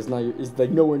 Like it's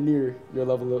like nowhere near your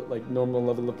level of like normal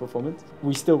level of performance.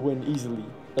 We still win easily,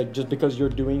 like just because you're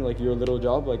doing like your little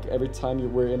job. Like every time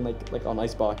we're in like on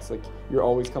icebox, like you're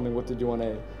always coming what to do on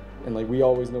A, and like we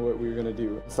always know what we're gonna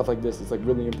do. Stuff like this is like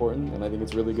really important, and I think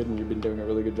it's really good, and you've been doing a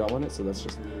really good job on it. So that's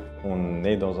just. On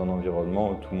est dans un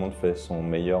environnement où tout le monde fait son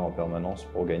meilleur en permanence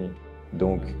pour gagner.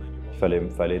 Donc il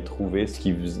fallait trouver ce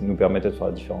qui nous permettait de faire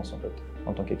la différence en fait,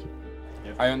 en tant qu'équipe.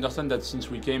 I understand that since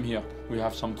we came here, we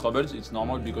have some troubles. It's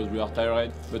normal because we are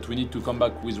tired, but we need to come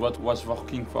back with what was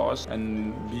working for us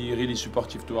and be really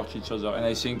supportive towards each other. And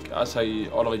I think, as I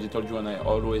already told you and I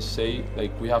always say,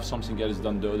 like we have something else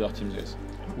than the other teams, guys.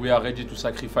 We are ready to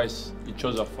sacrifice each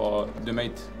other for the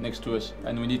mate next to us,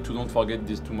 and we need to don't forget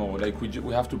this tomorrow. Like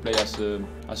we have to play as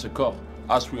a core,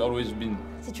 as we always been.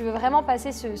 Si tu veux vraiment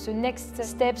passer ce next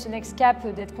step, ce next cap,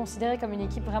 d'être considéré comme une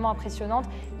équipe vraiment impressionnante,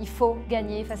 il faut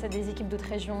gagner face à des équipes d'autres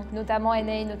régions, notamment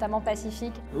NA, notamment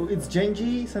Pacifique. It's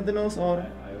Genji, Sentinels or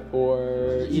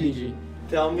EDG?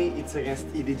 Tell me it's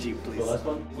against EDG, please.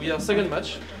 We are second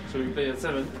match, so we play at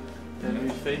 7, and we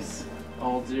face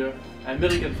our dear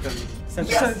American friends.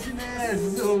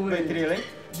 Sentinels! Wait, really?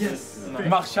 Yes. No.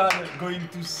 Marshall going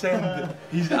to send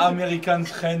his American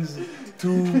friends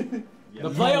to the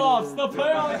playoffs! The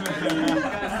playoffs!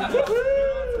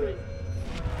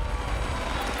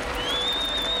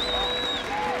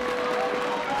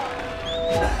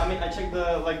 I mean, I checked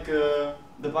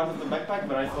the part of the backpack,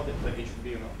 but I thought it should be,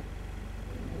 you know.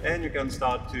 And you can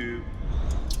start to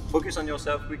focus on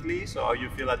yourself quickly, so how you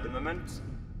feel at the moment,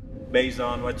 based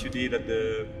on what you did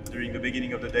during the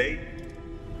beginning of the day.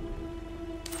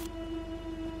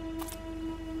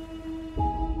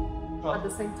 At the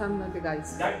same time, like the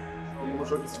guys. Um vou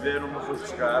te ver, vou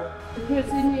buscar. Depois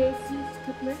Yinsu,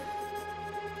 couple.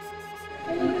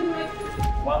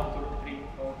 1, 2, 3,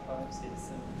 4, 5,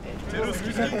 6,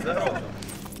 7, 8.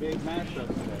 Big matchup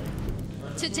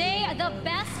today. The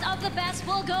best of the best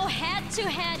will go head to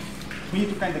head. We need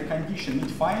to kind of condition mid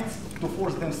fights to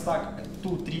force them stuck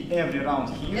 2-3 every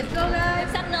round here. Let's go, guys.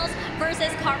 Sentinels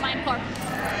versus Karmine Corp.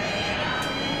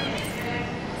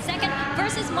 Second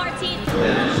versus Martin.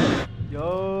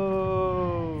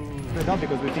 Yo! it out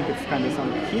because we think it's kind of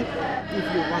some hit.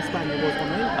 If you last time it was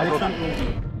on A, next time it will be.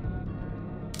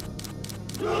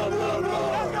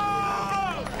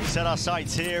 We set our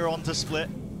sights here onto split.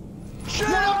 Oh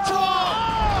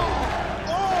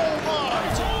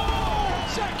my!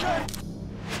 Second!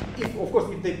 Of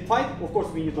course, if they fight, of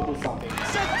course we need to do something.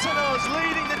 Sentinels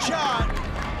leading the charge!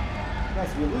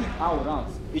 Guys, we lose our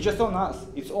rounds. It's just on us.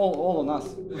 It's all on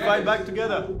us. We fight back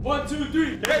together. 1, 2,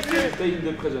 3. Stay in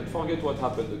the present. Forget what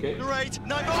happened, okay? Great.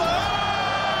 No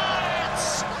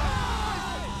chance.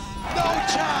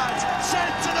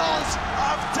 Sentinels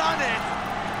have done it.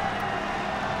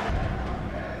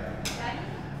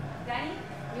 Danny,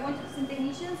 you want to do some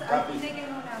technicians? I think they can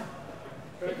go now.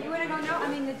 If you want to go now, I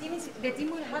mean the team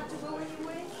will have to go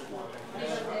anyway. The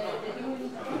team will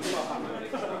need to go.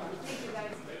 Thank you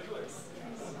guys.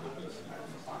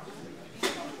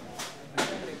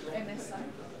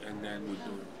 And then we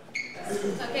do.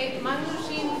 Okay, Manu,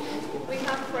 Shin, we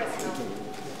have press now.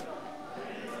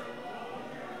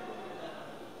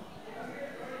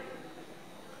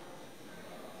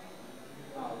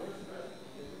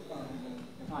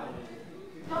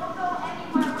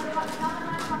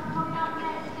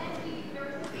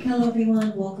 Hello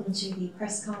everyone, welcome to the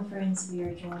press conference. We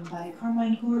are joined by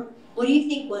Karmine Corp. What do you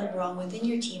think went wrong within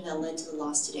your team that led to the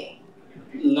loss today?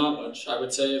 Not much, I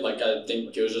would say. Like, I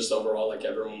think it was just overall, like,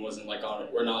 everyone wasn't, like,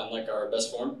 we're not in, like, our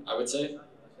best form, I would say.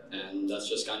 And that's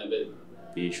just kind of it.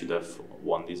 We should have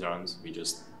won these rounds.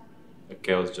 The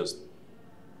chaos just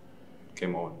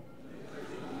came over.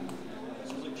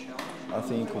 I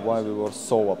think why we were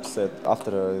so upset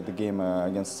after the game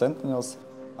against Sentinels,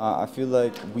 I feel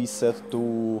like we set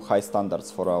too high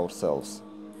standards for ourselves.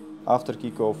 After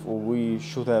kickoff, we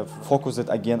should have focused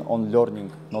again on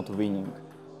learning, not winning.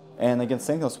 And against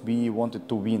Sentinels, we wanted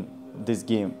to win this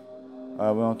game.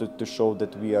 We wanted to show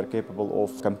that we are capable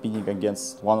of competing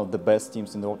against one of the best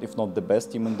teams in the world, if not the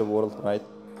best team in the world, right?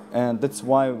 And that's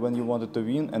why when you wanted to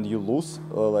win and you lose,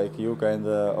 like you kind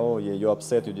of, oh yeah, you're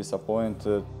upset, you disappoint.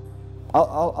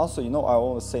 Also, you know, I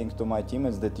always saying to my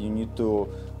teammates that you need to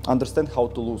understand how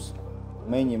to lose.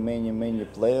 Many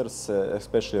players,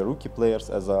 especially rookie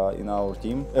players, as in our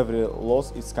team, every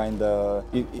loss is kind of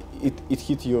it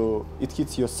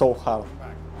hits you so hard.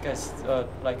 Guys,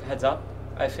 like heads up.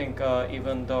 I think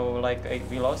even though like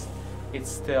we lost, it's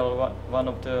still one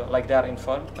of the like they're in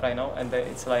form right now, and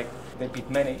it's like they beat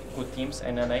many good teams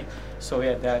in NA. So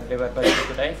yeah, they were better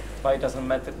today, but it doesn't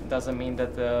matter. It doesn't mean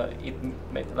that it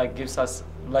like gives us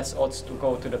less odds to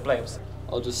go to the playoffs.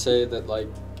 I'll just say that like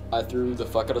I threw the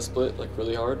fuck out of split like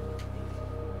really hard.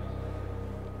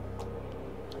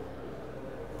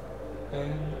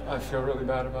 And I feel really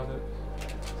bad about it.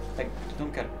 Like,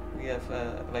 don't care. We have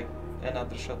like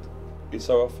another shot. It's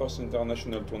our first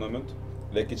international tournament.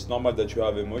 Like, it's normal that you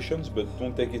have emotions, but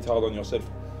don't take it hard on yourself.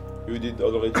 You did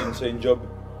already insane job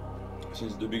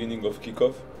since the beginning of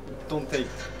kickoff. Don't take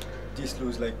this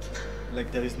lose like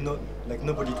there is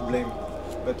nobody to blame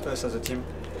but us as a team.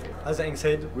 As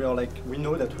Ensaad, we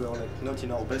know that we are like not in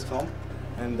our best form,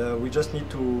 and we just need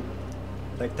to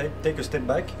like take a step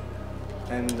back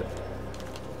and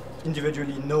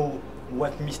individually know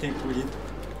what mistake we did.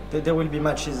 There will be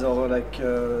matches or like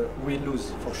we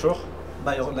lose for sure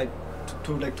by like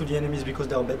to the enemies because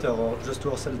they are better, or just to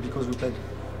ourselves because we played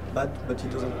bad, but it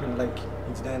doesn't mean like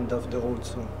it's the end of the road.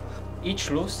 So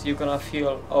each lose you're gonna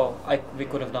feel, oh, we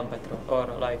could have done better, or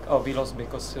like, oh, we lost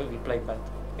because we played bad.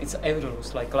 It's every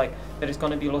lose, like there is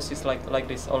gonna be losses like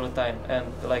this all the time,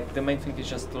 and like the main thing is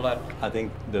just to learn. I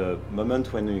think the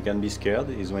moment when you can be scared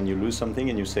is when you lose something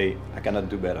and you say, I cannot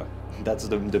do better. That's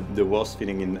the worst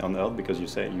feeling on earth, because you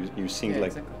say you think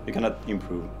like exactly. You cannot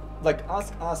improve. Like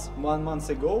ask us 1 month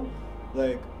ago,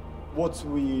 like what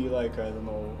we like, I don't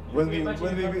know, when we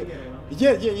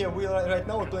yeah we right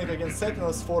now we're playing against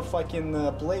Sentinels for fucking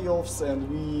playoffs, and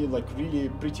we like really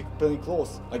pretty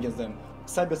close against them.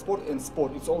 Cybersport and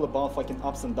sport, it's all about fucking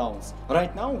ups and downs.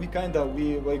 Right now we're going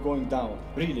down,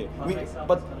 really.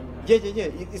 But yeah,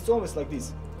 it's always like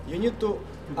this. You need to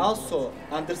also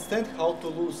understand how to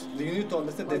lose. You need to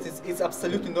understand that it's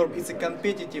absolutely normal. It's a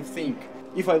competitive thing.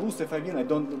 If I lose, if I win,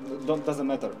 doesn't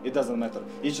matter. It doesn't matter.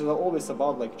 It's just always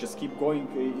about like just keep going.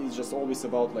 It's just always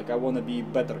about like I want to be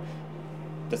better.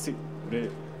 That's it,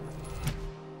 really.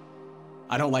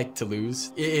 I don't like to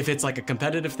lose. If it's like a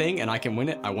competitive thing and I can win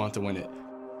it, I want to win it.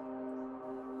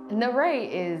 Narray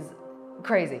is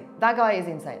crazy. That guy is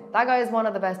insane. That guy is one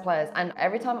of the best players. And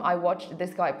every time I watch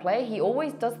this guy play, he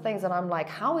always does things and I'm like,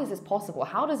 how is this possible?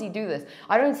 How does he do this?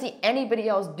 I don't see anybody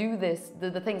else do this,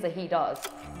 the things that he does.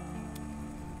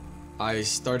 I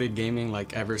started gaming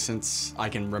like ever since I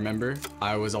can remember.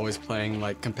 I was always playing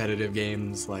like competitive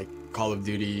games like Call of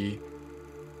Duty.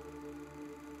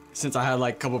 Since I had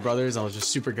like a couple brothers, I was just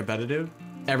super competitive.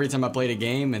 Every time I played a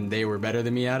game and they were better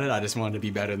than me at it, I just wanted to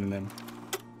be better than them.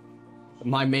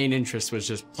 My main interest was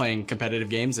just playing competitive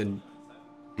games, and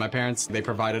my parents, they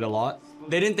provided a lot.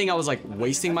 They didn't think I was like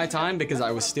wasting my time because I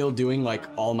was still doing like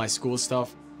all my school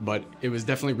stuff, but it was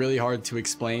definitely really hard to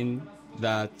explain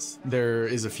that there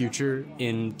is a future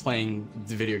in playing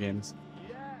the video games.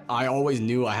 I always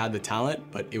knew I had the talent,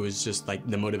 but it was just like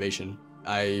the motivation.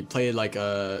 I played like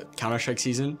a Counter-Strike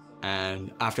season,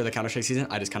 and after the Counter-Strike season,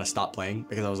 I just kind of stopped playing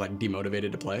because I was like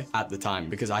demotivated to play at the time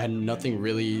because I had nothing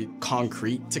really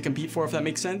concrete to compete for, if that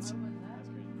makes sense.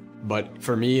 But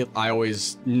for me, I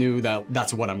always knew that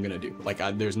that's what I'm gonna do. Like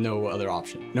there's no other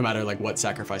option, no matter like what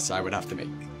sacrifices I would have to make.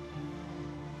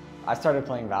 I started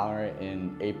playing Valorant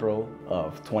in April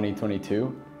of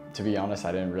 2022. To be honest,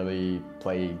 I didn't really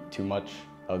play too much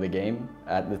of the game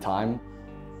at the time.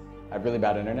 I had really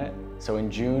bad internet. So in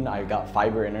June, I got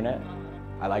fiber internet.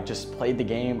 I like just played the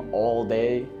game all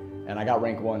day, and I got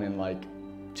rank 1 in like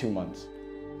 2 months.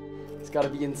 It's gotta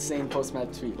be insane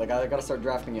post-match tweet. Like I gotta start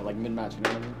drafting it like mid-match, you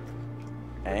know what I mean?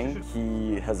 Ang,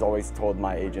 he has always told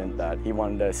my agent that he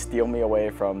wanted to steal me away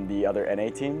from the other NA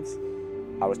teams.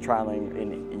 I was trialing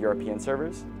in European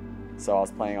servers, so I was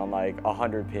playing on like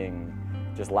 100 ping,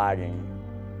 just lagging.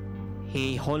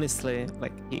 He honestly,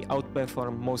 like, he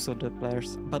outperformed most of the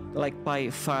players, but like by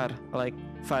far, like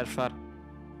far.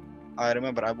 I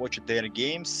remember I watched their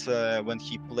games when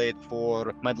he played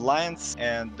for Mad Lions,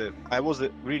 and I was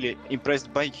really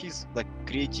impressed by his like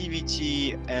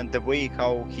creativity and the way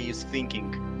how he is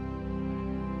thinking.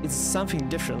 It's something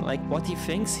different, like what he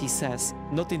thinks, he says.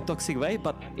 Not in toxic way,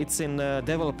 but it's in a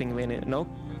developing way, no?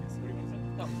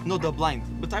 No, the blind.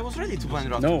 But I was ready to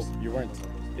blind Raptors. No, you weren't.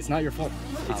 It's not your fault.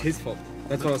 It's his fault.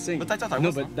 That's what I was saying. But I thought I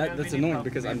was. No, but that's annoying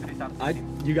because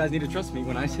you guys need to trust me.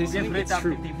 When I say something, it's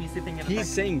true. He's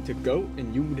saying to go,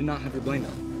 and you did not have your blind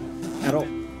out at all.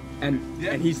 And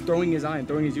he's throwing his eye and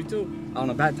throwing his YouTube on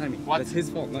a bad timing. What? That's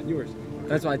his fault, not yours.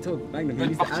 That's why I told Magnum, he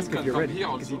needs to ask if you're ready.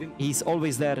 Because he didn't. He's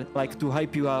always there, like, to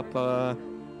hype you up,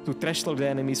 to trash talk the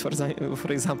enemies, for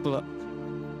example.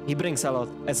 He brings a lot,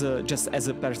 just as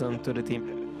a person to the team.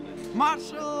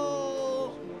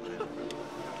 Marshall!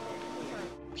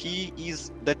 He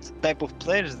is that type of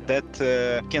player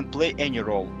that can play any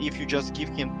role, if you just give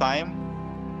him time.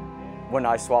 When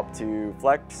I swapped to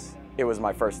Flex, it was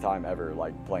my first time ever,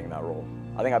 like, playing that role.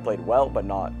 I think I played well, but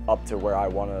not up to where I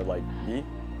want to, like, be.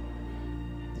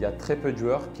 Il y a très peu de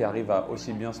joueurs qui arrivent à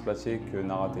aussi bien se placer que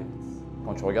Narate.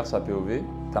 Quand tu regardes sa POV,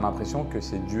 tu as l'impression que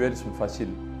ses duels sont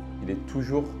faciles. Il est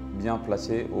toujours bien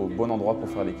placé au bon endroit pour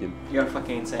faire les kills. You're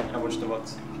fucking insane. I watched the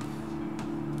VODs.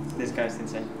 This guy's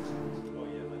insane.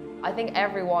 I think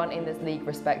everyone in this league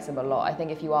respects him a lot. I think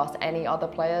if you asked any other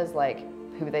players, like,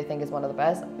 who they think is one of the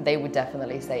best, they would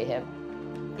definitely say him.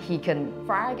 He can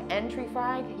frag, entry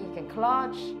frag, he can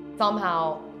clutch.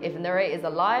 Somehow, if Narate is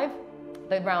alive,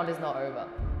 the round is not over.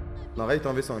 Narate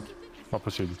en V5.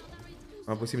 Impossible.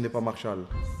 Impossible n'est pas Marshall.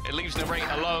 It leaves Narate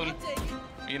alone.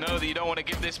 You know that you don't want to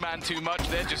give this man too much.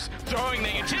 They're just throwing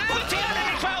negativity,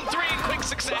 and he found 3 in quick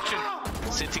succession.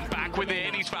 Sitting back with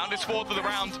it, he's found his 4th of the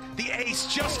round. The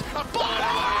ace just a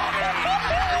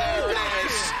there it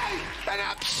is! An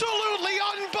absolutely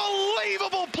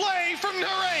unbelievable play from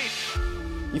Narate.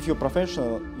 If you're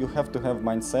professional, you have to have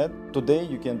mindset. Today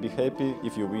you can be happy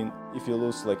if you win. If you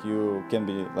lose, like, you can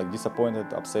be like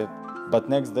disappointed, upset. But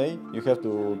next day you have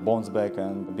to bounce back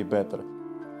and be better.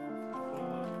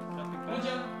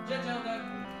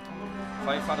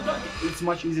 It's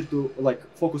much easier to like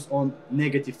focus on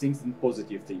negative things than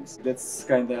positive things. That's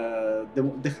kind of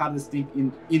the hardest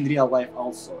thing in real life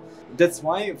also. That's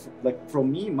why, like,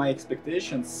 from me, my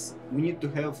expectations, we need to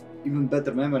have even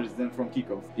better memories than from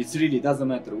kickoff. It really doesn't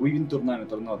matter, we win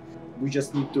tournament or not. We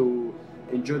just need to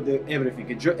enjoy everything,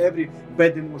 enjoy every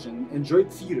bad emotion, enjoy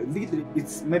fear. Literally,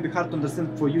 it's maybe hard to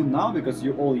understand for you now because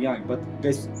you're all young, but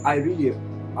guys, I really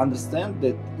understand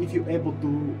that if you're able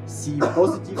to see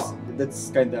positives,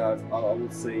 that's kind of, I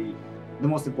would say, the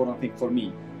most important thing for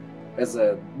me, as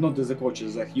a, not as a coach,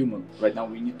 as a human. Right now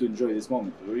we need to enjoy this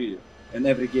moment, really, and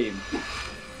every game.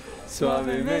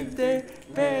 Suavemente,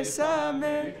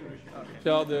 bésame.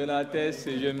 Sors de la tête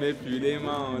et je mets plus les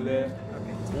mains en l'air.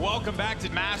 Welcome back to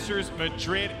Masters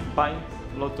Madrid. Fine.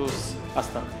 Lotus,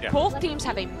 Asta. Yeah. Both teams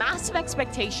have a massive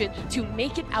expectation to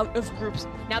make it out of groups.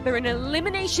 Now they're in an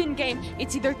elimination game.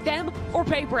 It's either them or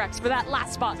Paper X for that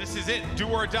last spot. This is it, do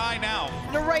or die now.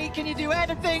 Narate, can you do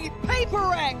anything?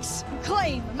 Paper X,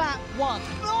 claim map 1.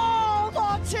 Oh,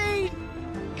 Martin!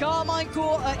 Karmine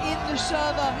Corp are in the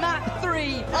server. Map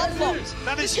 3 unlocked.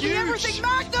 That is This could be huge. everything,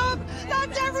 Magnum!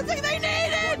 That's everything they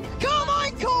needed!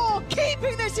 Karmine Corp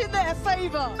keeping this in their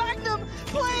favour. Magnum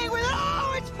playing with,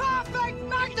 oh, it's perfect!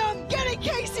 Magnum getting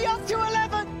Casey up to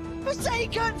 11.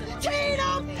 Forsaken, teed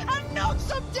up, and knocks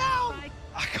them down!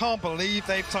 I can't believe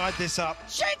they've tied this up.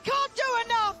 Shin can't do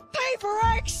enough! Paper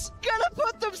X gonna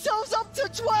put themselves up to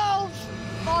 12!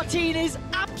 Martin is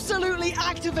absolutely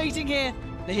activating here.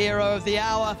 The hero of the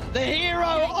hour, the hero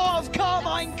of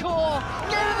Karmine Corp,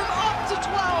 getting them up to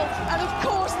 12. And of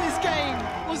course this game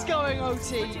was going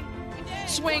OT.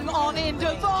 Swing on in,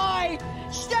 Divide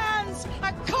stands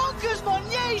and conquers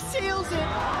Monnier, seals it.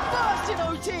 First in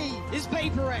OT is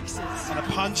Paper X's. And a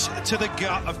punch to the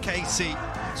gut of KC.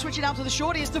 Switching out to the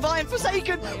shorty is Divine,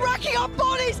 Forsaken, racking up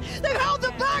bodies. They've held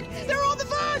them back. They're on the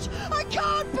verge. I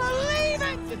can't believe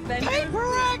it.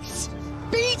 Paper X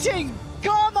beating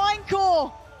Karmine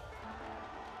Corp.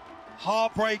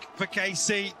 Heartbreak for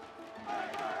KC.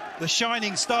 The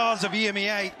shining stars of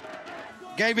EMEA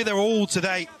gave it their all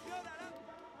today.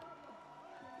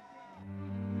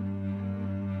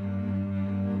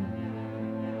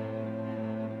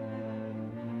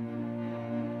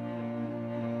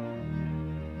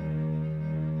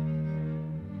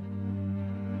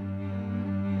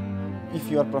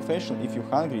 If you are professional, if you're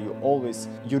hungry,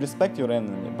 you respect your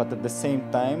enemy, but at the same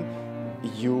time,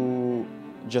 you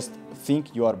just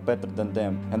think you are better than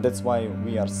them. And that's why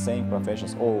we are saying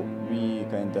professionals, oh, we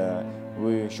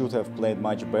should have played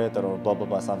much better or blah, blah,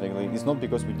 blah, something like that. It's not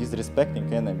because we're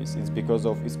disrespecting enemies,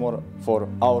 it's more for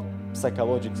our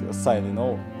psychological side, you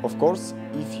know. Of course,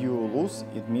 if you lose,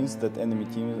 it means that enemy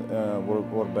team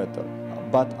were better.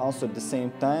 But also at the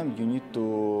same time, you need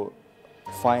to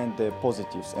find the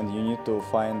positives, and you need to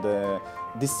find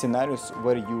these scenarios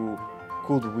where you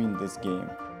could win this game.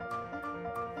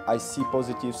 I see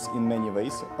positives in many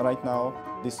ways right now.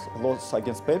 This loss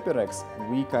against Paper X,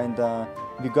 we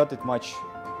got it much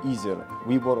easier.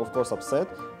 We were of course upset,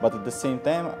 but at the same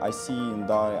time I see in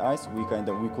their eyes we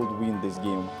could win this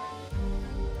game.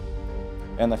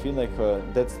 And I feel like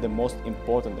that's the most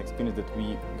important experience that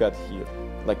we got here.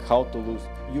 Like how to lose.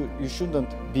 You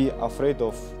shouldn't be afraid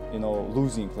of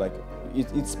losing. Like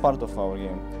it's part of our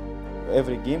game.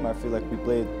 Every game I feel like we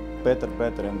played better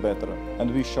and better,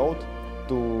 and we showed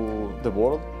to the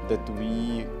world that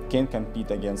we can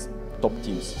compete against top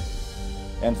teams.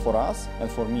 And for us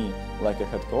and for me, like a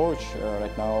head coach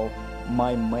right now,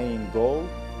 my main goal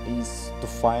is to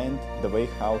find the way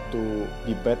how to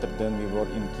be better than we were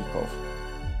in kickoff.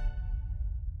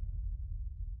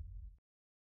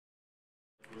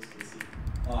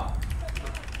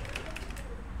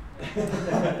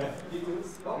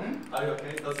 Are you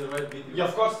okay? Does it right video? Yeah,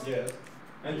 of course. Yeah.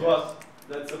 And what?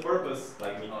 That's the purpose,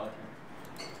 like me. Oh, okay.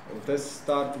 Let's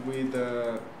start with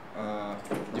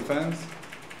defense.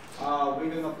 We're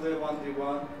gonna play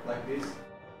 1-3-1 like this.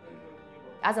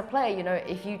 As a player,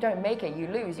 if you don't make it, you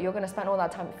lose. You're going to spend all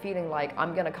that time feeling like,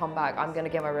 I'm going to come back, I'm going to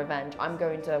get my revenge, I'm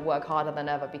going to work harder than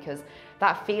ever, because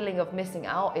that feeling of missing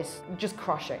out is just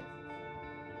crushing.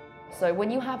 So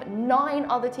when you have 9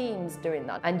 other teams doing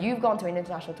that, and you've gone to an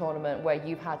international tournament where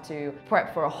you've had to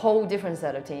prep for a whole different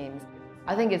set of teams,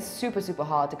 I think it's super, super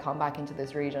hard to come back into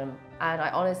this region. And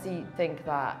I honestly think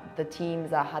that the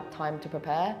teams that had time to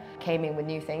prepare came in with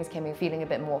new things, came in feeling a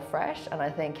bit more fresh, and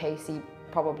I think KC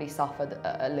probably suffered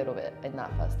a little bit in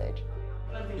that first stage.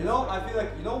 I feel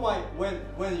like, why,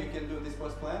 when you can do this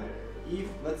first plan, if,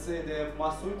 let's say, they have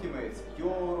mass ultimates,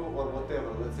 Yoru or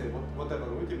whatever, let's say, whatever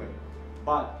ultimate,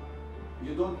 but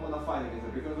you don't want to fight against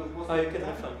it because of most you can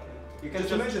have fun. You can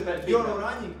just imagine that you're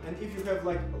running, and if you have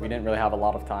We didn't really have a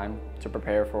lot of time to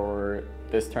prepare for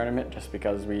this tournament just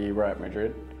because we were at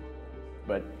Madrid.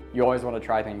 But you always want to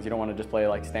try things. You don't want to just play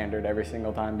like standard every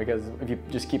single time, because if you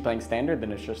just keep playing standard,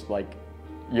 then it's just like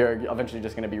you're eventually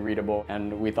just going to be readable.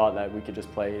 And we thought that we could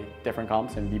just play different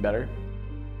comps and be better.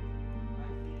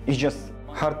 It's just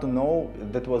hard to know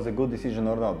that was a good decision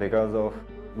or not, because of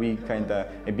we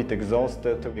a bit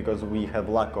exhausted because we have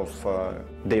lack of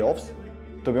day offs.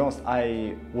 To be honest,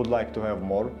 I would like to have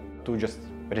more to just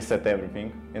reset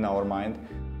everything in our mind,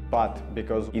 but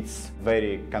because it's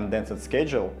very condensed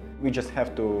schedule, we just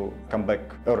have to come back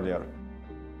earlier.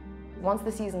 Once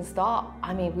the season starts,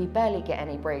 we barely get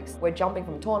any breaks. We're jumping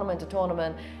from tournament to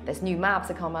tournament, there's new maps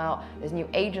that come out, there's new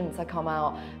agents that come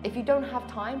out. If you don't have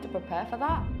time to prepare for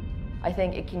that, I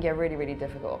think it can get really, really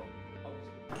difficult.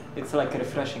 It's like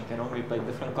refreshing, we play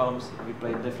different comps, we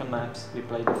play different maps, we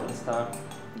play different stuff.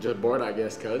 Just bored, I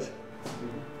guess, cuz.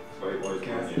 Why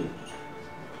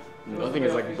Nothing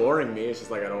is like boring me, it's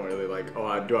just like I don't really like,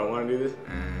 do I want to do this?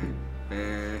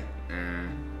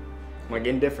 like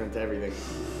indifferent to everything.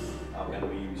 How can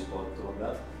we respond to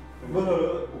that?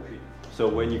 So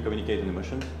when you communicate an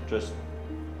emotion, just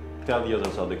tell the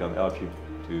others how they can help you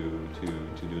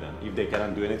to do that. If they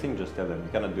cannot do anything, just tell them, you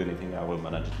cannot do anything, I will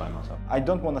manage it by myself. I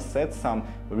don't want to set some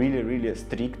really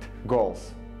strict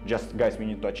goals. Just, guys, we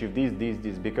need to achieve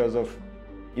this, because of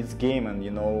it's game, and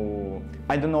you know,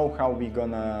 I don't know how we're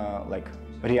gonna like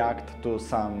react to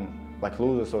some like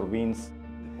losses or wins.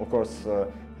 Of course,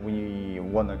 we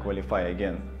wanna qualify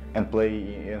again and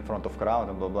play in front of crowd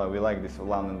and blah blah. We like this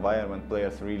loud environment.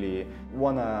 Players really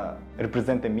wanna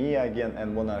represent EMEA again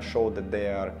and wanna show that they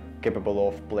are capable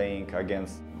of playing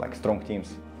against like strong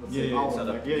teams. If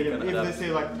they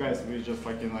say like, guys, we just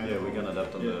fucking like, we can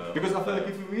adapt on the. Because I feel like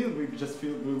if we win, we just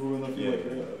feel we will not feel like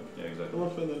exactly. a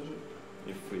lot of energy.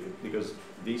 Because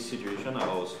this situation are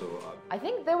also. I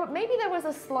think maybe there was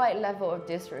a slight level of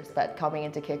disrespect coming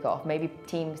into kickoff. Maybe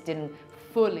teams didn't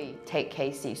fully take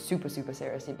KC super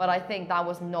seriously, but I think that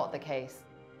was not the case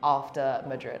after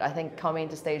Madrid. I think coming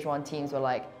into stage 1, teams were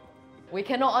like, we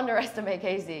cannot underestimate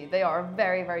KC. They are a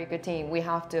very good team. We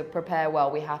have to prepare well.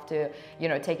 We have to, you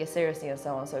know, take it seriously and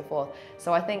so on and so forth.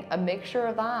 So I think a mixture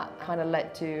of that kind of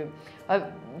led to a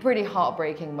pretty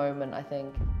heartbreaking moment, I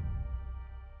think.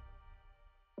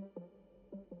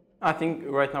 I think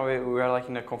right now we are like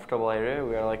in a comfortable area.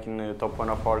 We are like in the top 1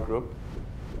 of our group.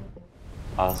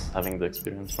 Us having the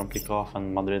experience from kickoff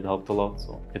and Madrid helped a lot,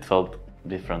 so it felt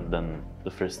different than the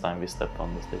first time we stepped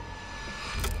on the stage.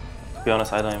 To be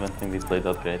honest, I don't even think we played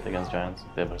that great against Giants.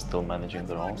 They were still managing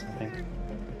their own, I think.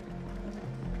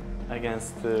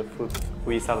 Against Foot,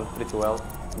 we started pretty well,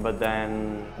 but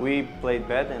then we played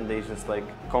bad and they just like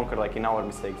conquered like in our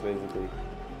mistakes basically.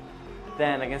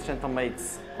 Then against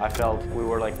Gentlemates, I felt we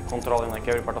were like controlling like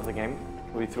every part of the game.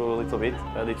 We threw a little bit.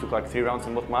 They took like 3 rounds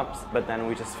on both maps, but then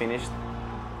we just finished.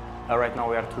 Right now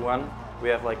we are 2-1. We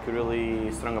have like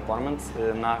really strong opponents,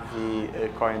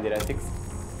 Navi, Core and Diretics.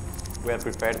 We are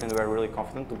prepared and we are really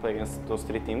confident to play against those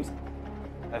 3 teams.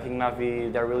 I think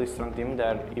Navi, they're a really strong team.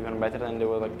 They're even better than they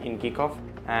were like in kickoff.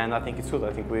 And I think it's good.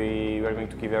 I think we are going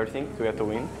to give everything to get the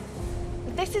win.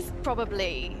 This is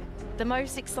probably the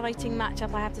most exciting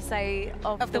matchup, I have to say,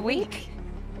 of the week.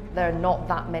 There are not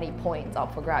that many points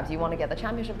up for grabs. You want to get the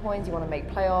championship points, you want to make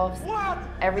playoffs.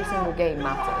 Every single game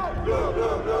mattered.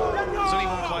 There's only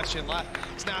one question left.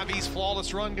 Is Navi's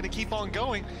flawless run going to keep on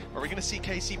going? Or are we going to see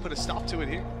KC put a stop to it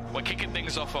here? We're kicking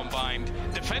things off on Bind.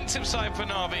 Defensive side for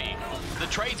Navi. The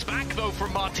trades back though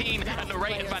from Martin and the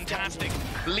rate fantastic.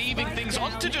 Leaving things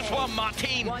on to just one.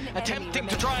 Martin attempting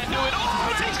to try and do it. Oh,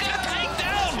 but he's going to take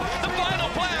down the final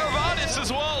player of Artis as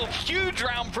well. Huge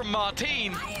round from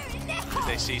Martin. Did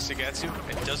they see Sugetsu?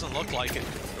 It doesn't look like it.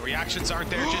 The reactions aren't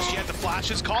there just yet. The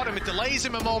flashes caught him. It delays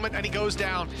him a moment and he goes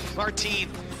down. Martin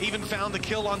even found the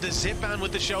kill onto Zipman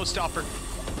with the showstopper.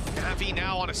 Navi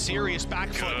now on a serious back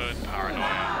foot. Good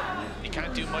paranoia. You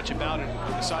can't do much about it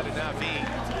on the side of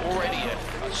Navi. Already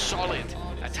a solid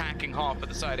attacking half at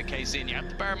the side of KC, and you have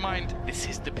to bear in mind, this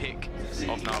is the pick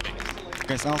of Navi.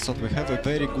 Guys, also, we have a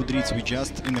very good reach. We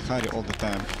just in a hurry all the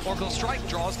time. Oracle Strike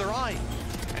draws their eye.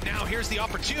 And now here's the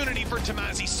opportunity for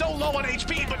Tamazi. So low on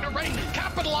HP, but Narate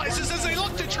capitalizes as they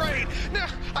look to trade. Now,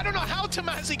 I don't know how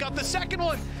Tamazi got the second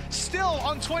one. Still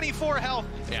on 24 health.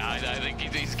 Yeah, I think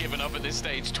he's given up at this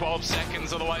stage. 12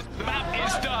 seconds, otherwise the map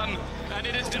is done. And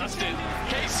it is dusted.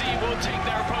 KC will take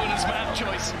their opponent's map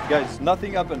choice. Guys,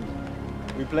 nothing happened.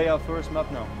 We play our first map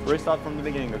now. Restart from the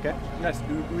beginning, okay? Yes,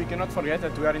 we cannot forget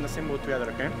that we are in the same boat together,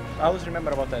 okay? Always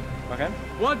remember about that, okay?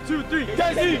 1, 2, 3,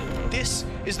 KC! This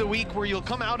is the week where you'll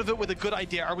come out of it with a good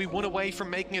idea. Are we one away from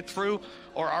making it through,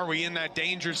 or are we in that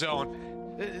danger zone?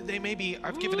 They maybe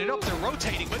have given it up, they're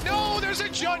rotating, but no, there's a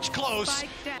judge close.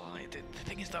 The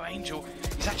thing is though, Angel,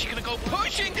 he's actually gonna go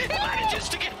pushing. He manages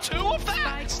to get 2 of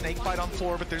that. Snake bite on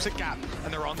 4, but there's a gap,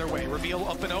 and they're on their way. Reveal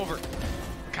up and over.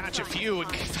 Catch a few, in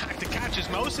fact, it catches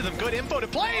most of them. Good info to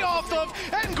play off of,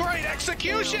 and great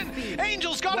execution.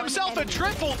 Angel's got himself a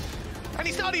triple, and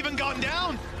he's not even gone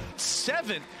down.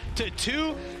 7-2.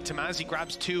 Tamazi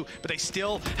grabs 2, but they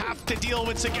still have to deal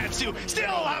with Sugetsu. Still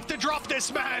have to drop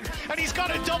this man, and he's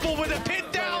got a double with a pin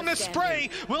down. The spray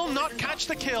will not catch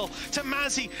the kill.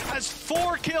 Tamazi has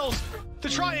 4 kills to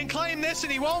try and claim this,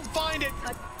 and he won't find it.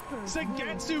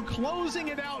 Sugetsu closing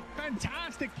it out.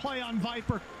 Fantastic play on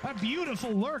Viper. A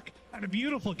beautiful lurk and a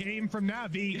beautiful game from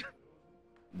Navi.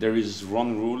 There is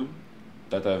one rule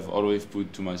that I've always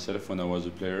put to myself when I was a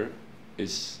player,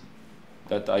 is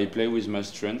that I play with my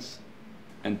strengths.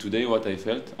 And today what I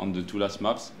felt on the 2 last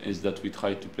maps is that we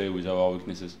tried to play with our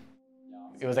weaknesses.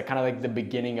 It was kind of like the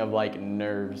beginning of like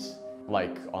nerves,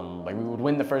 like we would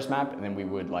win the first map and then we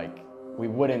would like we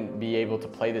wouldn't be able to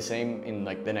play the same in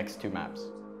like the next 2 maps.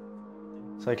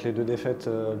 C'est vrai que les 2 défaites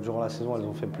durant la saison, elles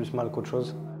ont fait plus mal qu'autre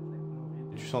chose.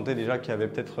 Tu sentais déjà qu'il y avait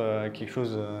peut-être quelque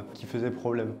chose qui faisait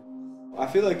problème. I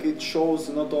feel like it shows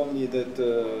not only that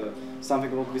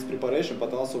something wrong with preparation,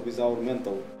 but also with our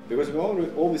mental. Because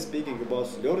we're always speaking about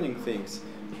learning things,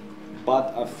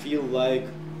 but I feel like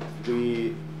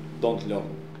we don't learn.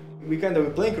 We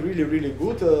playing really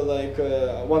good,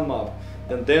 one map,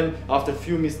 and then after a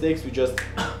few mistakes, we just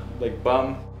like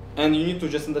bam. And you need to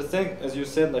just understand, as you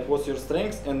said, like what's your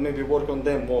strengths, and maybe work on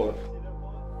them more.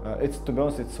 It's, to be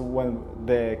honest, it's when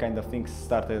the kind of things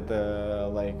started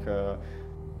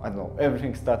I don't know,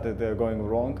 everything started going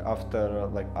wrong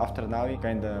after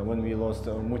Navi. When we lost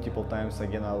multiple times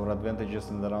again our advantages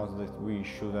in the rounds that we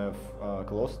should have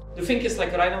closed. The thing is,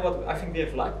 like right now, what I think we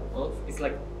have lack of is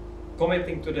like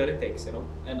committing to the retakes, you know.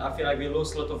 And I feel like we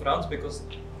lose a lot of rounds because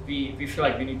we feel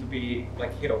like we need to be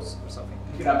like heroes or something.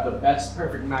 We could have the best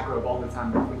perfect macro of all the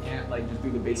time, but if we can't like just do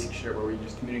the basic shit where we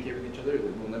just communicate with each other,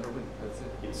 then we'll never win. That's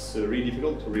it. It's really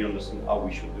difficult to really understand how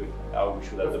we should do it, how we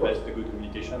should have the good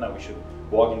communication, how we should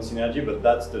work in synergy, but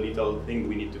that's the little thing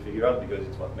we need to figure out because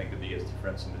it's what makes the biggest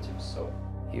difference in the teams. So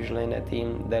usually in a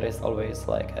team there is always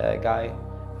like a guy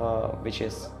which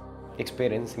is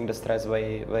experiencing the stress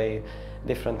way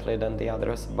differently than the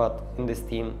others, but in this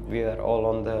team we are all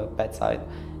on the bad side,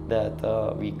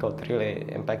 that we got really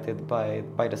impacted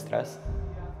by the stress.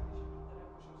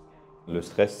 Le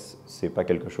stress, c'est pas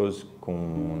quelque chose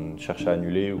qu'on cherche à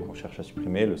annuler ou qu'on cherche à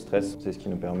supprimer. Le stress, c'est ce qui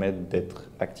nous permet d'être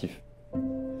actifs.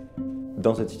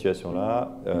 Dans cette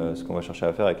situation-là, ce qu'on va chercher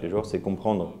à faire avec les joueurs, c'est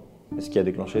comprendre ce qui a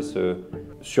déclenché ce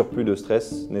surplus de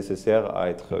stress nécessaire à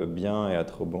être bien et à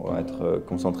être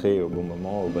concentré au bon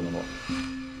moment, au bon endroit.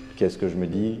 Qu'est-ce que je me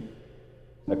dis?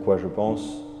 À quoi je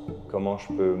pense? Comment je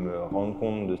peux me rendre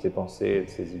compte de ces pensées, de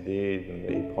ces idées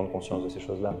et prendre conscience de ces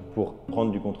choses-là pour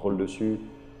prendre du contrôle dessus?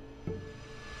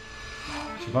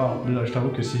 Je sais pas, là, je t'avoue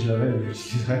que si je l'avais, je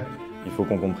l'utiliserais. Il faut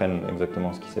qu'on comprenne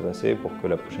exactement ce qui s'est passé pour que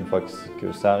la prochaine fois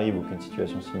que ça arrive ou qu'une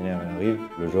situation similaire arrive,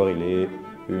 le joueur il ait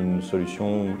une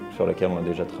solution sur laquelle on a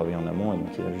déjà travaillé en amont et donc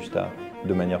il a juste à,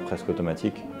 de manière presque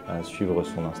automatique, à suivre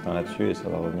son instinct là-dessus et ça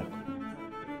va revenir.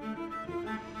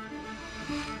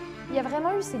 Il y a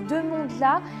vraiment eu ces 2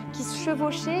 mondes-là qui se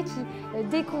chevauchaient, qui,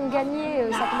 dès qu'on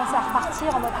gagnait, ça commençait à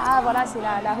repartir en mode « Ah voilà, c'est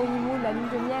la honeymoon, la lune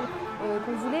de miel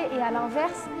qu'on voulait », et à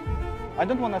l'inverse. I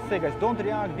don't want to say, guys, don't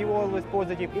react, be always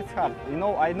positive, it's hard. You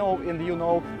know, I know and you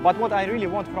know, but what I really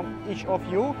want from each of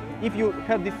you, if you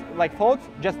have these like thoughts,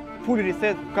 just fully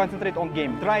reset, concentrate on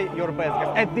game. Try your best,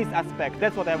 guys, at this aspect,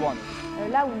 that's what I want.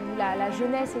 Là où la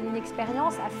jeunesse et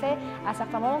l'inexpérience a fait à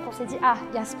certains moments qu'on s'est dit « Ah,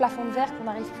 il y a ce plafond de verre qu'on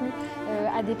n'arrive plus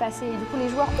à dépasser ». Et du coup, les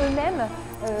joueurs eux-mêmes,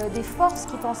 des forces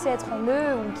qui pensaient être en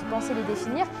eux ou qui pensaient les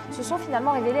définir, se sont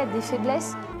finalement révélées être des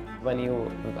faiblesses. When you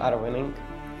are winning,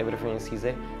 everything is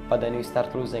easy, but then you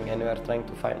start losing and you are trying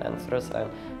to find answers, and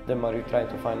the more you try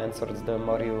to find answers, the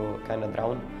more you kind of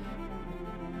drown.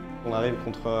 On arrive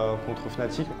contre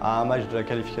Fnatic à un match de la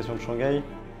qualification de Shanghai.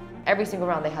 Every single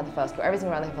round they had the first goal, every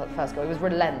single round they had the first goal. It was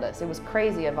relentless, it was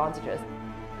crazy advantages.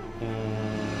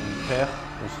 On perd,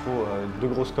 on se trouve 2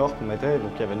 gros scores qu'on mettait,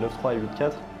 donc il y avait 9-3 et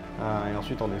 8-4. Et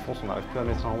ensuite en défense, on n'arrive plus à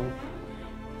mettre un rond.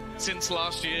 Since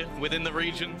last year, within the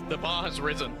region, the bar has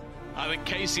risen. I think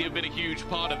Casey have been a huge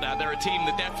part of that. They're a team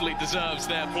that definitely deserves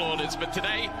their plaudits, but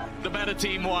today, the better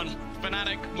team won.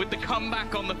 Fnatic with the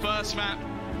comeback on the first map.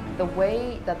 The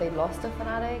way that they lost to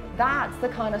Fnatic, that's the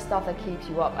kind of stuff that keeps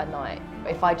you up at night.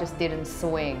 If I just didn't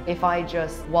swing, if I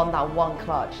just won that one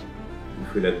clutch.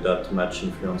 If we let that match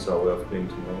influence our way of playing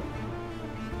tomorrow,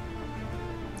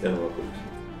 then we're good.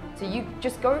 So you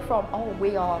just go from, oh,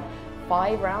 we are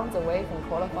 5 rounds away from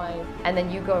qualifying, and then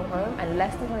you go home, and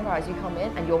less than 24 hours you come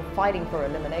in, and you're fighting for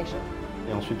elimination.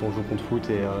 Et ensuite on joue contre foot,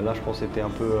 et là je pense que c'était un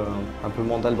peu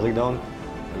mental breakdown.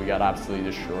 We got absolutely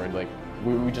destroyed. Like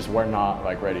we just were not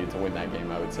like ready to win that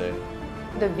game, I would say.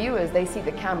 The viewers, they see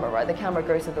the camera, right? The camera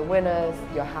goes to the winners,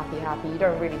 you're happy, you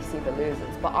don't really see the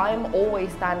losers. But I'm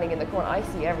always standing in the corner, I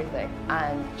see everything,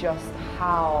 and just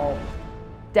how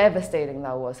devastating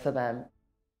that was for them.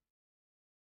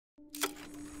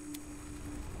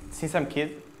 Since I'm a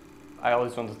kid, I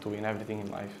always wanted to win everything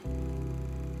in life.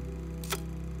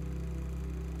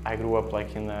 I grew up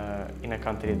like in a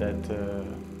country that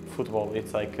football,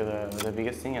 it's like the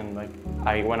biggest thing, and like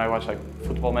when I watch like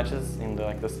football matches in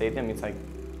the stadium, it's like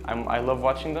I love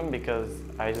watching them because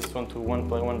I just want to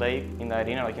play one day in the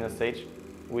arena, like in the stage,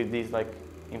 with this like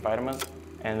environment,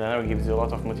 and I know it gives you a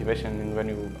lot of motivation, and when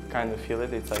you kind of feel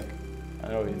it, it's like I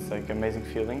know it's like amazing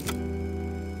feeling.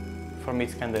 For me,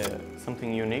 it's kind of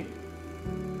something unique,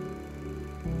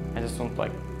 and just want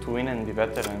like to win and be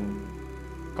better, and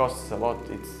it costs a lot.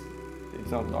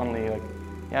 It's not only like,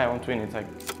 yeah, I want to win. It's like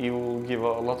you will give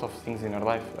a lot of things in your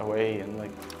life away, and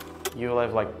like you will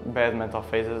have like bad mental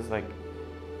phases, like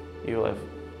you will have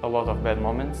a lot of bad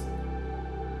moments.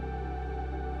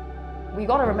 We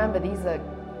got to remember these are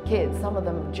kids. Some of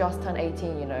them just turned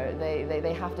 18. You know,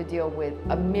 they have to deal with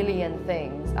a million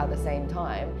things at the same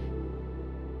time.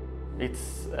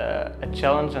 It's a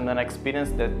challenge and an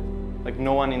experience that like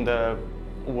no one in the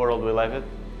world will have it,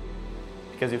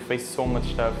 because you face so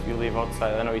much stuff, you live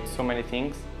outside, I know it's so many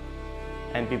things,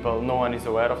 and no one is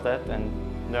aware of that, and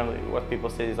generally what people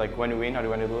say is like when you win or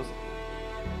when you lose.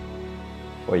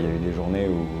 Ouais, il y a eu des journées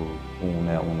où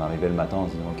on arrivait le matin en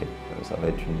se disant ok, ça va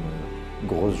être une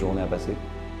grosse journée à passer,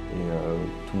 et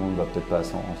tout le monde va peut-être pas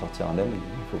en sortir indemne, il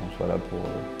faut qu'on soit là pour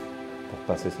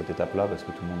passer cette étape-là, parce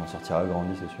que tout le monde en sortira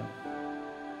grandi, c'est sûr.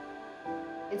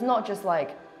 It's not just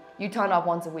like you turn up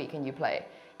once a week and you play.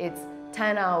 It's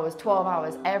 10 hours, 12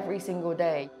 hours every single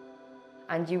day.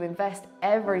 And you invest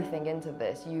everything into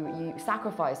this. You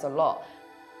sacrifice a lot.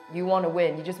 You want to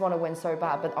win, you just want to win so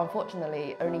bad, but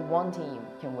unfortunately, only one team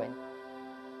can win.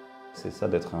 C'est ça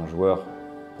d'être un joueur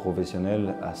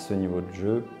professionnel à ce niveau de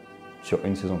jeu sur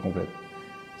une saison complète.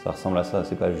 Ça ressemble à ça,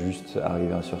 c'est pas juste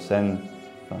arriver sur scène,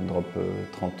 drop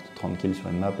 30 kills sur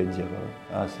une map et dire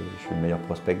ah, je suis le meilleur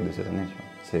prospect de cette année.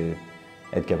 C'est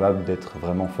être capable d'être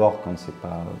vraiment fort quand c'est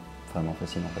pas vraiment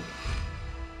facile en fait.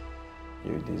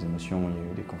 Il y a eu des émotions, il y a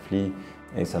eu des conflits,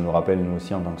 et ça nous rappelle nous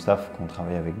aussi en tant que staff qu'on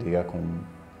travaille avec des gars qui ont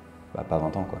pas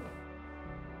 20 ans quoi.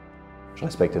 Je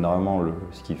respecte énormément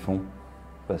ce qu'ils font,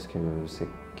 parce que c'est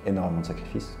énormément de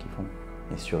sacrifices qu'ils font.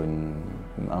 Et sur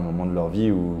un moment de leur vie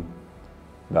où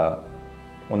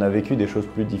on a vécu des choses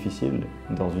plus difficiles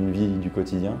dans une vie du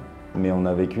quotidien, mais on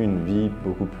a vécu une vie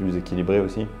beaucoup plus équilibrée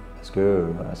aussi. Parce que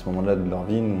à ce moment-là de leur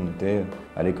vie, nous on était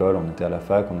à l'école, on était à la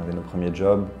fac, on avait nos premiers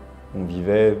jobs, on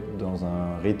vivait dans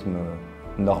un rythme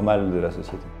normal de la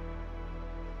société.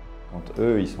 Quand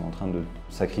eux, ils sont en train de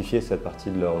sacrifier cette partie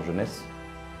de leur jeunesse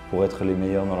pour être les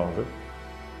meilleurs dans leur jeu.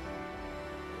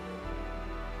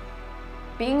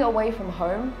 Being away from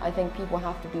home, I think people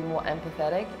have to be more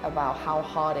empathetic about how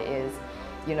hard it is,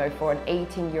 you know, for an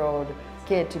 18-year-old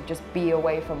kid to just be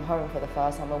away from home for the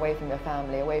first time, away from your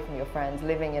family, away from your friends,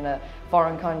 living in a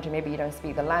foreign country. Maybe you don't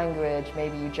speak the language,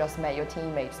 maybe you just met your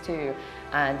teammates too,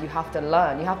 and you have to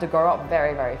learn, you have to grow up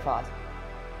very, very fast.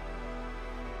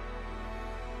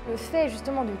 Le fait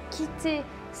justement de quitter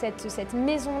cette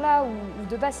maison-là où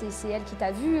de base c'est elle qui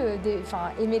t'a vu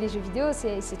aimer les jeux vidéo,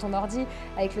 c'est ton ordi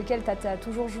avec lequel tu as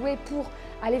toujours joué, pour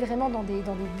aller vraiment dans des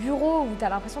bureaux où tu as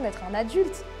l'impression d'être un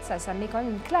adulte, ça met quand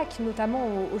même une claque, notamment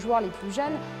aux joueurs les plus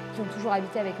jeunes qui ont toujours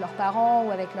habité avec leurs parents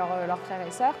ou avec leurs frères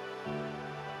et sœurs.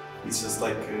 It's just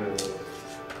like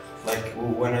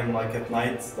when I'm like at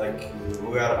night, like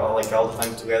we are like all the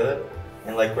time together,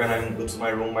 and like when I go to my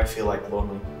room I feel like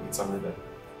lonely. It's something like that.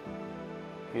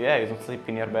 Yeah, you don't sleep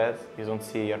in your bed, you don't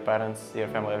see your parents, your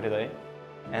family every day.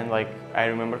 And like, I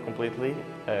remember completely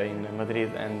in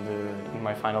Madrid and in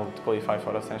my final to qualify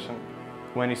for Ascension,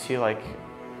 when you see like,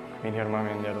 your mom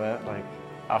and your dad, like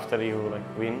after you like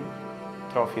win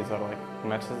trophies or like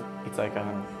matches, it's like, you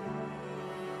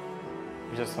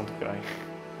just want to cry.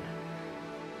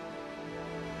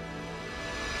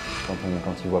 Quand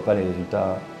ils voient pas les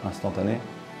résultats instantanés,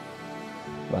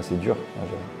 c'est dur à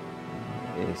gérer.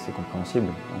 Et c'est compréhensible,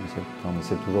 on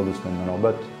essaie toujours de se mettre dans leurs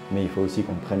bottes, mais il faut aussi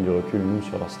qu'on prenne du recul, nous,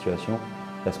 sur leur situation,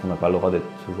 parce qu'on n'a pas le droit d'être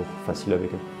toujours facile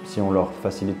avec eux. Si on leur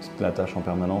facilite la tâche en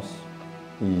permanence,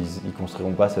 ils ne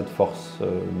construiront pas cette force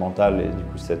mentale et du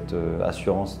coup cette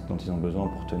assurance dont ils ont besoin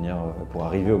pour tenir, pour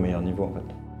arriver au meilleur niveau en fait.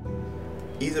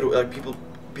 Either like people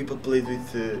played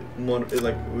with more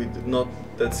like with not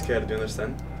that scared, you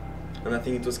understand? And I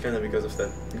think it was kind of because of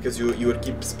that, because you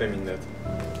keep spamming that.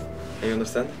 You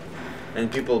understand? And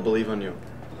people believe on you.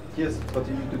 Yes, but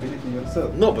you need to believe in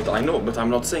yourself. No, but I know, but I'm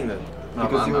not saying that.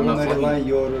 Because you want to rely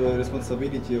your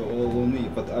responsibility all on me,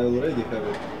 but I already have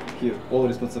it here. All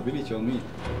responsibility on me,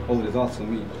 all results on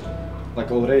me.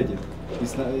 Like already,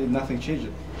 it's nothing changed.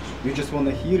 You just want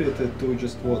to hear it to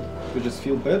just what? To just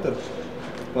feel better.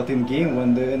 But in game,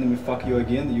 when the enemy fuck you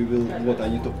again, you will what? I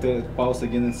need to pause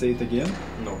again and say it again?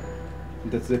 No.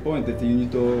 That's the point. That you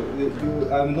need to.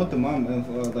 I'm not a mom and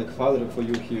like father for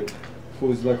you here.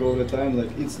 Who's like all the time,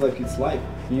 like it's life.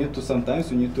 You need to sometimes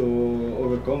to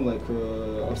overcome like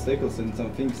obstacles and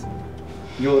some things.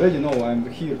 You already know I'm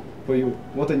here for you.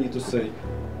 What I need to say,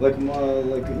 like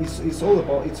it's all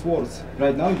about its words.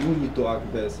 Right now you need to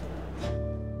act best.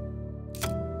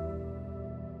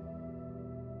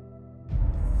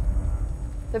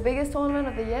 The biggest tournament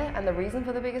of the year, and the reason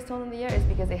for the biggest tournament of the year is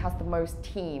because it has the most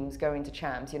teams going to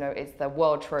champs. You know, it's the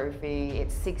World Trophy,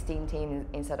 it's 16 teams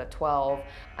instead of 12,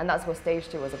 and that's what Stage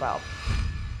 2 was about.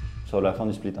 Sur la fin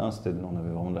du split 1, on avait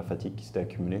vraiment de la fatigue qui s'était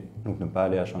accumulée. Donc ne pas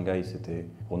aller à Shanghai, c'était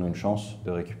pour nous une chance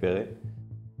de récupérer.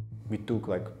 We took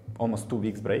like almost 2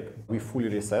 weeks break. We fully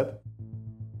reset.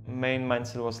 Main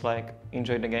mindset was like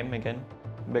enjoy the game again,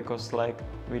 because like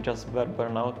we just were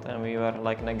burnt out and we were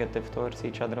like negative towards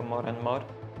each other more and more.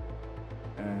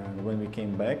 And when we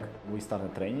came back, we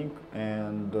started training,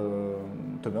 and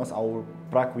to be honest, our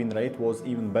prac win rate was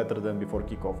even better than before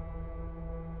kickoff.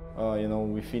 You know,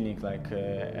 we feeling like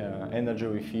energy,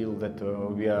 we feel that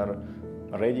we are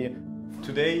ready.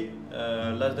 Today,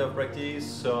 last day of practice,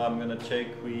 so I'm gonna check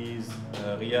with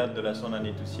Ryad, the last one I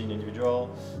need to see in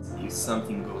individual. If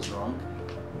something goes wrong,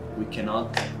 we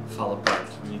cannot fall apart.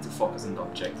 We need to focus on the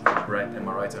objective. Right? Am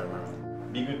I right,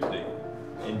 Armand? Be good today,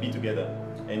 and be together,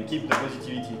 and keep the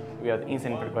positivity. We had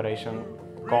insane preparation,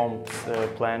 comps,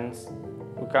 plans.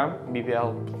 We come,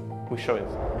 BBL, we show it.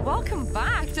 Welcome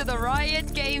back to the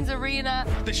Riot Games Arena.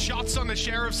 The shots on the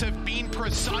Sheriffs have been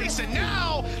precise, and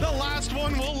now the last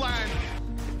one will land.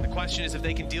 The question is if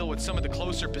they can deal with some of the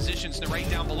closer positions. Narrate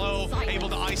down below, able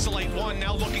to isolate one,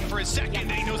 now looking for his second,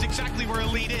 and he knows exactly where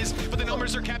Elite is, but the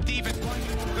numbers are kept even.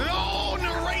 Oh,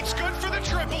 Narrate's good for the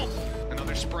triple.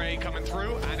 Another spray coming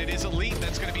through, and it is Elite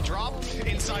that's going to be dropped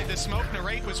inside the smoke.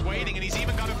 Narrate was waiting, and he's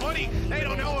even got a buddy. They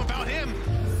don't know about him.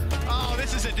 Oh,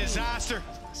 this is a disaster.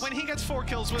 When he gets 4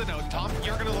 kills with a note, Tom,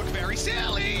 you're going to look very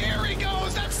silly. Here he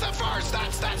goes. That's the first.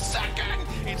 That's the second.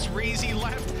 It's Reezy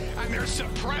left, and there's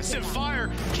suppressive fire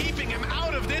keeping him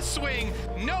out of this swing.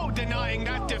 No denying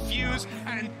that defuse,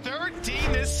 and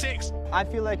 13-6. I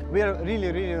feel like we're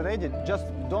really ready. Just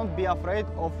don't be afraid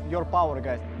of your power,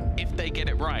 guys. If they get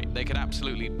it right, they could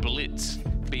absolutely blitz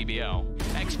BBL.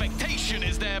 Expectation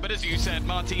is there, but as you said,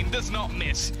 Martin does not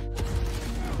miss.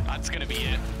 That's going to be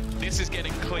it. This is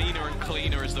getting cleaner and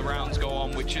cleaner as the rounds go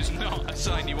on, which is not a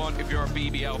sign you want if you're a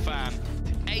BBL fan.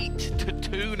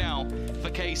 8-2 now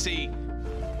for KC.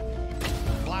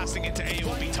 Blasting into A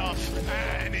will be tough,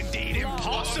 and indeed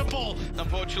impossible.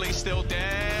 Unfortunately, still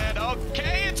dead.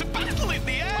 Okay, it's a battle in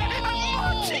the air. And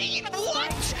Martin, what?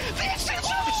 This is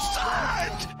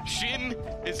absurd! Shin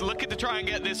is looking to try and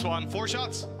get this one. 4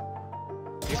 shots.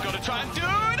 He's got to try and do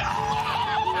it.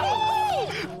 Oh!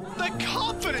 The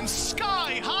confidence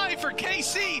sky high for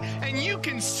KC, and you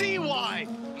can see why.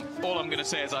 All I'm going to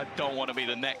say is I don't want to be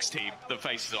the next team that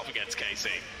faces off against KC.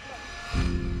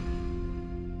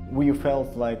 We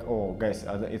felt like, oh guys,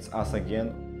 it's us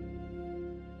again.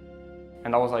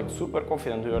 And I was like super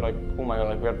confident. We were like, oh my god,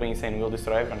 like we are doing insane, we'll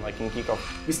destroy everyone, like in kickoff.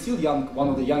 We're still young, one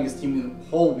of the youngest team in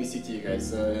whole VCT,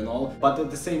 guys, you know. But at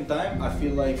the same time, I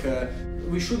feel like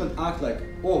we shouldn't act like,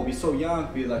 oh, we're so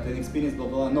young, we're like inexperienced, blah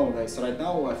blah. No, guys. Right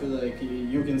now, I feel like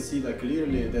you can see like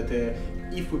clearly that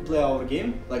if we play our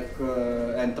game, like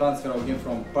and transfer our game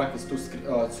from practice to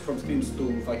from scrims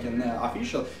to fucking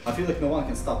official, I feel like no one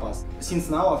can stop us. Since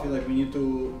now, I feel like we need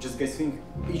to just guys think.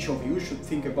 Each of you should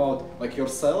think about like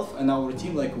yourself and our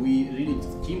team. Like we really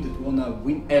team that wanna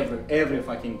win every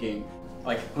fucking game.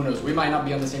 Like who knows? We might not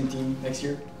be on the same team next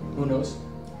year. Who knows?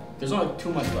 There's only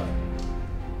 2 months left.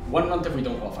 1 month if we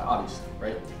don't qualify, obviously,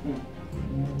 right?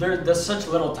 There's such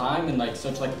little time and like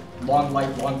such like long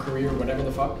life, long career, whatever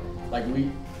the fuck. Like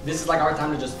this is like our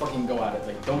time to just fucking go at it.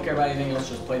 Like don't care about anything else,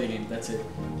 just play the game. That's it.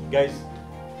 Guys,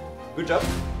 good job.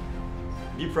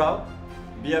 Be proud.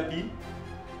 Be happy.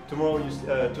 Tomorrow,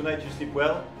 tonight you sleep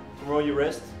well. Tomorrow you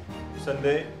rest.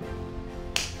 Sunday,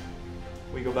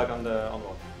 we go back on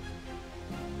road.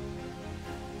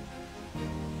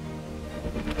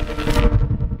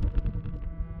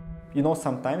 You know,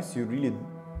 sometimes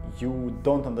you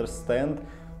don't understand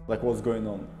like what's going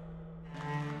on.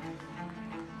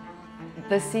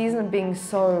 The season being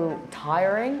so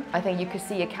tiring, I think you could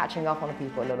see it catching up on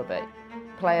people a little bit.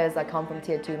 Players that come from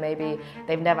Tier 2, maybe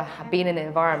they've never been in an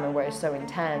environment where it's so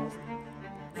intense.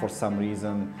 For some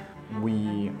reason,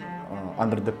 we,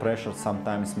 under the pressure,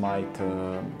 sometimes might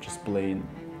just play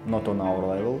not on our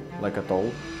level, like at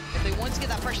all. If they want to get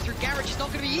that pressure through Garage, it's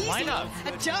not going to be easy.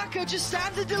 And Darko just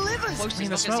stands and delivers. Most not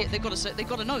going to see it. They've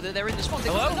got to know that they're in the spawn.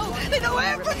 They know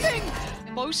everything.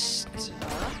 Most.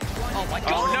 Oh my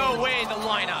god. Oh no way in the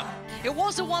lineup. It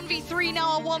was a 1v3,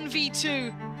 now a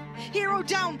 1v2. Hero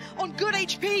down on good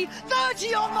HP.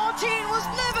 30 on Martin was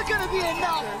never going to be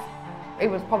enough. It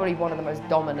was probably one of the most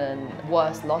dominant,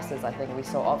 worst losses I think we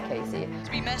saw of KC.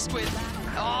 To be messed with.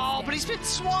 Oh, but he's been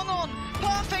swung on.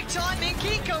 Perfect timing.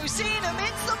 Kiko seeing him.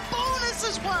 It's the bonus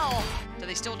as well. Do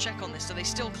they still check on this? Do they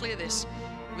still clear this?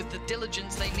 with the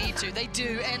diligence they need to. They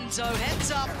do. End zone,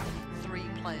 heads up. 3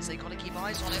 players, they got to keep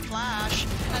eyes on it. Flash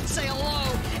and say hello.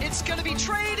 It's going to be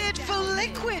traded for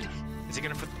Liquid. Is he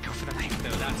going to go for the knife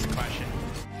though? That's the question.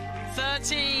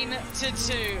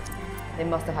 13-2. They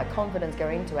must have had confidence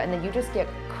going into it, and then you just get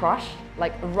crushed,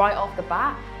 like right off the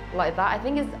bat, like that. I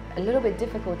think it's a little bit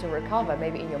difficult to recover,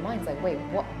 maybe in your mind. It's like, wait,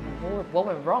 what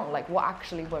went wrong? Like, what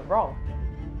actually went wrong?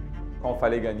 Quand il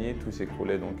fallait gagner, tout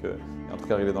s'écroulait, donc il y a un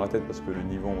truc arrivé dans la tête parce que le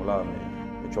niveau on l'a,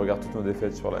 mais tu regardes toutes nos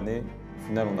défaites sur l'année, au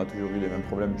final on a toujours eu les mêmes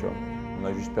problèmes, tu vois. On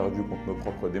a juste perdu contre nos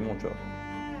propres démons, tu vois.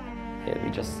 Yeah,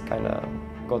 we just kind of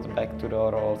got back to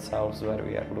our old selves where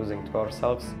we are losing to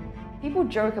ourselves. People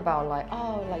joke about like,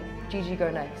 oh, like GG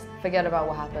go next. Forget about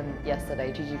what happened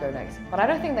yesterday, GG go next. But I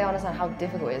don't think they understand how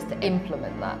difficult it is to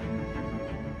implement that.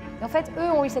 Et en fait, eux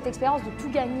ont eu cette expérience de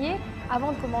tout gagner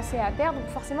avant de commencer à perdre. Donc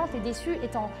forcément, tu es déçu et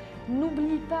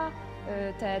n'oublie pas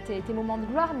tes moments de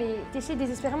gloire, mais tu essaies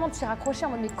désespérément de s'y raccrocher en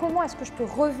mode mais comment est-ce que je peux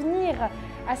revenir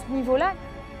à ce niveau-là?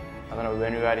 I don't know,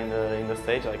 when we were in the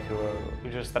stage, like we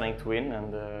were just trying to win,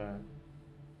 and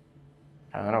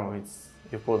I don't know,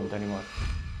 you couldn't anymore.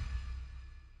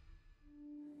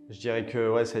 Je dirais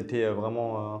que ouais, ça a été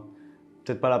vraiment,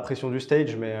 peut-être pas la pression du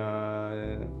stage, mais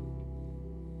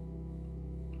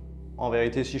en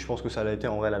vérité, si, je pense que ça a été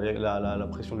en vrai la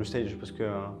pression du stage, parce que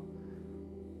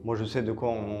moi je sais de quoi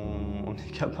on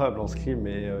est capable en scrim,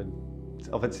 mais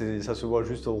en fait ça se voit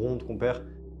juste aux rondes qu'on perd.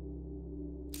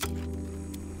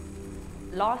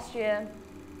 Last year,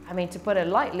 I mean, to put it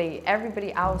lightly,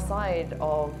 everybody outside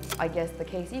of, I guess, the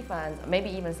KC fans, maybe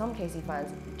even some KC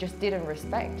fans, just didn't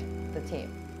respect the team.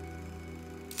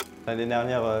 L'année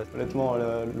dernière, honnêtement,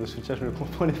 le soutien, je ne le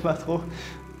comprenais pas trop.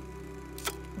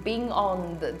 Being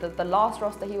on the last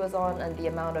roster he was on and the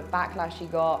amount of backlash he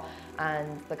got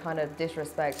and the kind of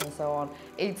disrespect and so on,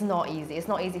 it's not easy. It's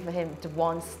not easy for him to,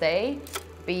 one, stay,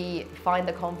 B, find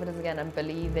the confidence again and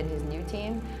believe in his new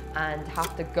team, and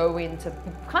have to go into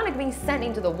kind of being sent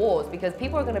into the wars, because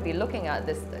people are going to be looking at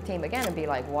this team again and be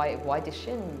like, why did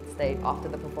Shin stay after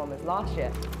the performance last year?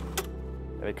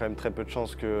 Il y avait quand même très peu de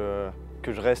chances que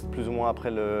je reste plus ou moins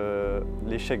après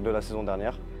l'échec de la saison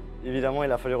dernière. Évidemment,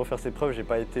 il a fallu refaire ses preuves, j'ai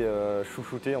pas été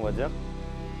chouchouté, on va dire.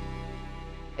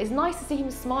 It's nice to see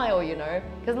him smile, you know,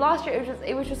 because last year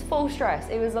it was just full stress.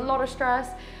 It was a lot of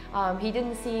stress. He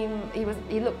didn't seem,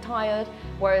 he looked tired,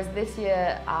 whereas this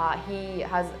year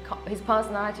his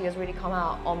personality has really come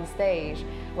out on stage.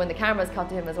 When the cameras cut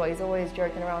to him as well, he's always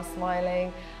joking around,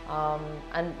 smiling,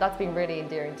 and that's been really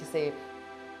endearing to see.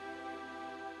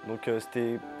 Donc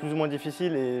c'était plus ou moins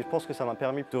difficile, et je pense que ça m'a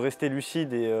permis de rester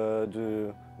lucide et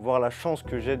de voir la chance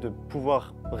que j'ai de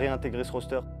pouvoir réintégrer ce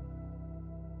roster.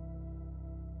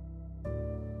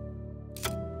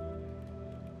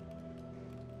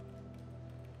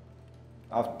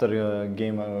 After a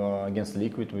game against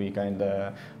Liquid, we kind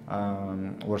of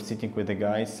were sitting with the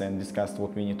guys and discussed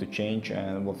what we need to change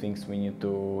and what things we need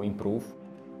to improve.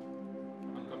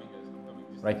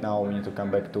 Right now we need to come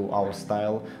back to our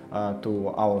style,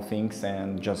 to our things,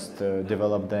 and just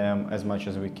develop them as much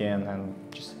as we can and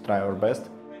just try our best.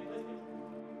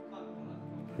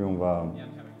 Plus on va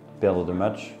perdre de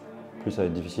matchs, plus ça va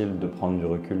être difficile de prendre du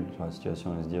recul sur la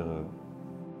situation et se dire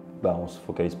on se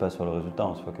focalise pas sur le résultat,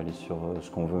 on se focalise sur ce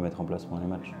qu'on veut mettre en place pendant les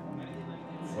matchs.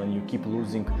 When you keep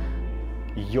losing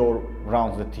your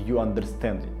rounds that you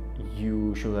understand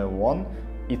you should have won,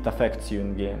 it affects you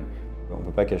in game. On ne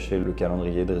peut pas cacher le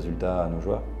calendrier de résultats à nos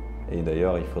joueurs, et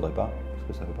d'ailleurs il ne faudrait pas, parce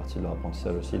que ça fait partie de leur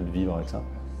apprentissage aussi de vivre avec ça.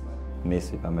 Mais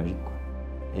c'est pas magique, quoi.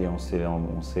 Et on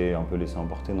s'est un peu laissé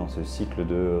emporter dans ce cycle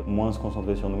de moins se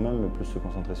concentrer sur nous-mêmes, mais plus se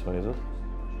concentrer sur les autres.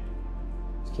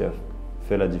 Ce qui a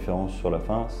fait la différence sur la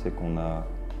fin, c'est qu'on a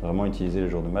vraiment utilisé les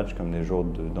jours de match comme des jours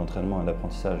d'entraînement et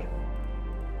d'apprentissage.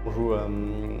 On joue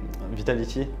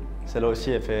Vitality, celle-là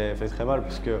aussi elle fait très mal,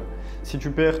 parce que si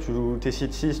tu perds, tu joues tes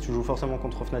 6, tu joues forcément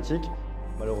contre Fnatic.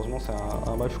 Malheureusement c'est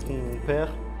un match qu'on perd.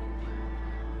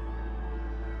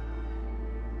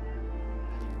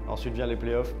 Ensuite vient les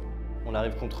playoffs, on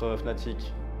arrive contre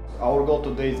Fnatic. Our goal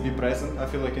today is be present, I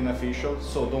feel like in official,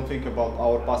 so don't think about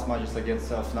our past matches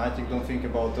against Fnatic, don't think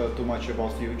about too much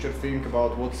about future, think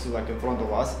about what's like in front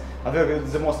of us. I think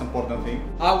it's the most important thing.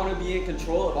 I want to be in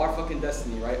control of our fucking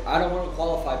destiny, right? I don't want to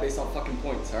qualify based on fucking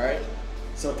points, alright?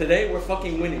 So today we're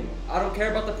fucking winning. I don't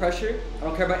care about the pressure, I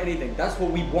don't care about anything. That's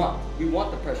what we want. We want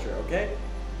the pressure, okay?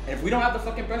 And if we don't have the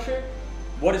fucking pressure,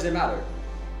 what does it matter?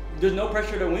 There's no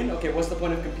pressure to win, okay, what's the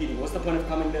point of competing? What's the point of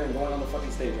coming there and going on the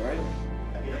fucking stage, alright?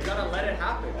 You gotta let it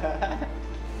happen.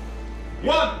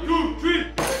 1, 2, 3!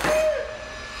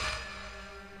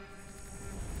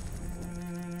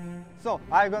 So,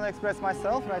 I'm gonna express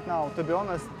myself right now. To be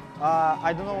honest,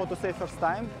 I don't know what to say first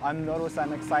time. I'm nervous,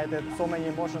 I'm excited, so many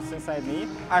emotions inside me.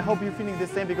 I hope you're feeling the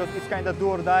same because it's kind of do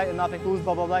or die and nothing to lose,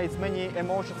 blah, blah, blah. It's many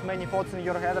emotions, many thoughts in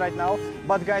your head right now.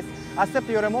 But guys, accept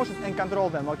your emotions and control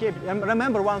them, okay? And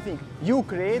remember one thing, you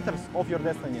creators of your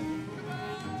destiny.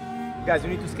 Guys, you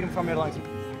need to scream from your lungs.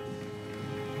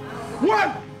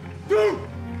 1, 2,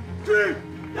 3,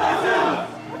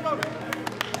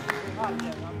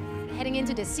 Heading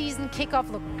into the season,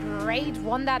 kickoff looked great,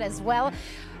 won that as well.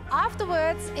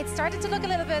 Afterwards, it started to look a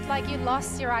little bit like you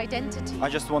lost your identity. I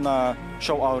just want to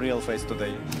show our real face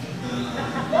today.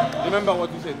 Remember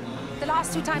what you said. The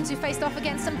last 2 times you faced off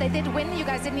against them, they did win. You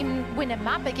guys didn't even win a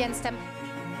map against them.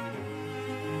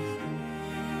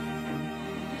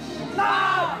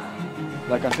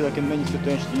 Like, I feel like in many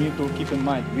situations, you need to keep in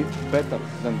mind, we're better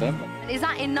than them. Is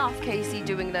that enough, Casey,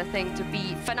 doing their thing, to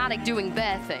be Fnatic doing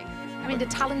their thing? I mean, the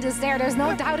talent is there. There's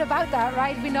no doubt about that,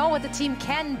 right? We know what the team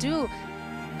can do.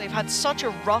 They've had such a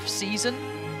rough season.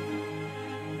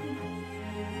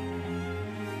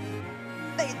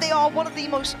 They are one of the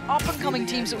most up-and-coming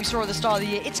teams that we saw at the start of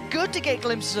the year. It's good to get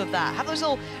glimpses of that, have those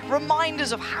little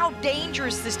reminders of how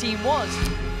dangerous this team was.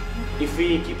 If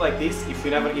we keep like this, if we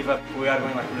never give up, we are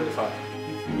going like really far.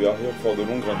 We are here for the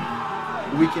long run.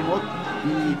 We cannot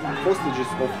be hostages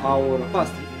of our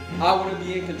past. I want to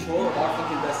be in control of our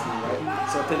fucking destiny, right?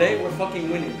 So today we're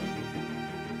fucking winning.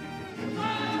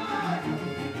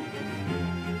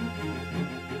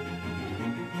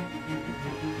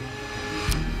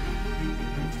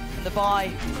 The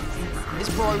buy is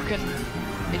broken,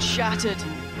 it's shattered,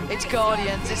 it's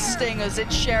Guardians, it's Stingers,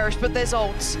 it's Cherish, but there's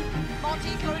ults.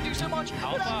 Martin can only do so much.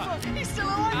 Alpha, he's still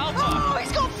alive. Alpha. Oh,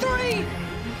 he's got 3!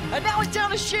 And now it's down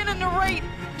to Shin and Narrate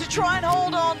to try and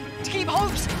hold on, to keep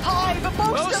hopes high, but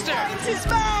Boaster finds his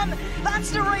man.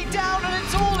 That's Narrate down, and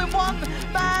it's all in one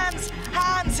man's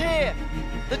hands here.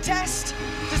 The test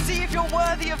to see if you're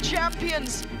worthy of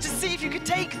champions, to see if you can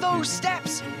take those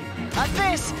steps. And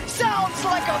this sounds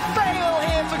like a fail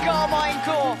here for Karmine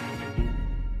Corp.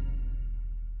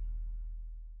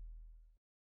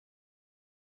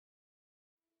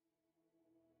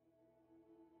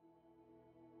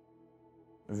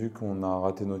 Vu qu'on a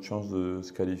raté notre chance de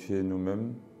se qualifier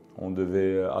nous-mêmes, on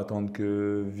devait attendre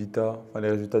que Vita, enfin les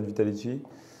résultats de Vitality,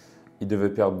 ils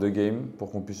devaient perdre 2 games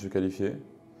pour qu'on puisse se qualifier.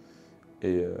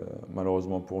 Et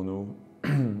malheureusement pour nous,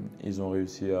 ils ont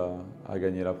réussi à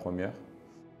gagner la première.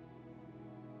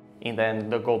 In the end,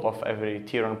 the goal of every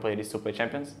tier 1 player is to play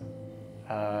champions,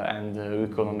 and we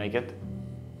couldn't make it.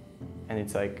 And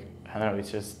it's like, I don't know,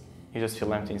 it's just, you just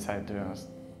feel empty inside, to be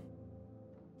honest.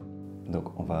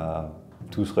 Donc on va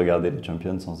tous regarder les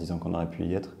Champions en se disant qu'on aurait pu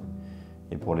y être.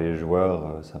 Et pour les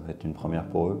joueurs, ça va être une première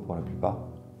pour eux, pour la plupart,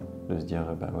 de se dire,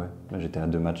 bah ouais, là j'étais à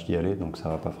 2 matchs d'y aller, donc ça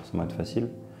va pas forcément être facile.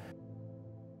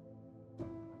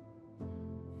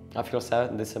 I feel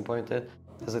sad, disappointed.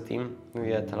 As a team,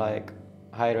 we had like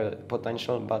higher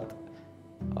potential, but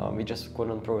we just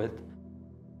couldn't prove it.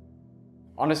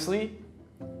 Honestly,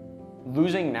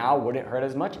 losing now wouldn't hurt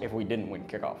as much if we didn't win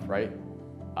kickoff, right?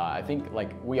 I think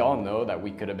like we all know that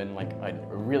we could have been like a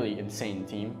really insane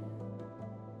team.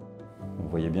 On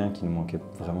voyait bien qu'il nous manquait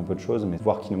vraiment peu de choses, mais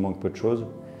voir qu'il nous manque peu de choses,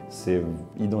 c'est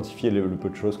identifier le peu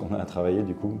de choses qu'on a à travailler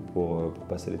du coup pour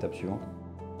passer à l'étape suivante.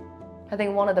 I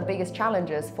think one of the biggest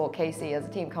challenges for KC as a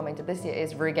team coming to this year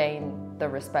is regain the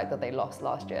respect that they lost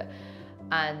last year.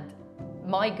 And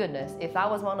my goodness, if that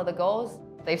was one of the goals,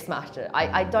 they've smashed it.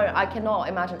 I cannot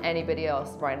imagine anybody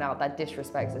else right now that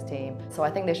disrespects this team. So I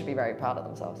think they should be very proud of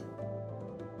themselves.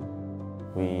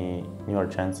 We knew our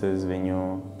chances, we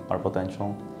knew our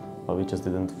potential, but we just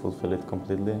didn't fulfill it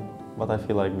completely. But I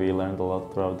feel like we learned a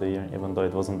lot throughout the year, even though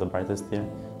it wasn't the brightest year.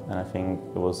 And I think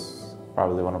it was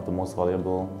probably one of the most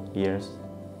valuable years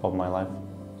of my life,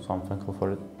 so I'm thankful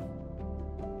for it.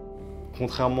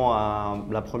 Contrairement à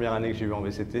la première année que j'ai eue en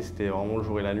VCT, c'était vraiment le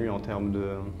jour et la nuit en termes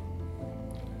de,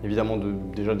 évidemment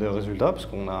déjà des résultats, parce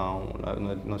qu'on a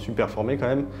su performer quand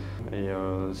même. Et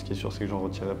ce qui est sûr, c'est que j'en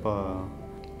retirerai pas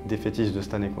défaitiste de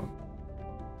cette année, quoi.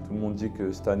 Tout le monde dit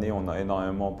que cette année, on a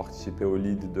énormément participé au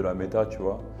lead de la méta, tu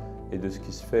vois, et de ce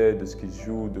qui se fait, de ce qui se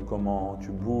joue, de comment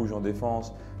tu bouges en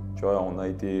défense. Tu vois, on a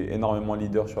été énormément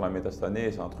leader sur la méta cette année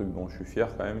et c'est un truc dont je suis fier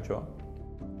quand même, tu vois.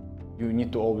 You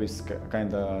need to always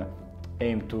kind of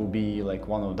aim to be like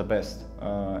one of the best,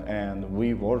 and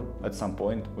we were at some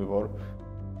point.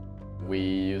 We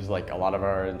used like a lot of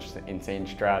our insane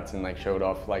strats and like showed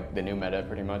off like the new meta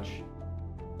pretty much.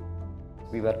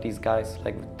 We were these guys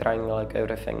like trying like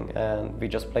everything, and we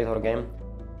just played our game.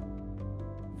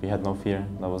 We had no fear,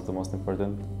 that was the most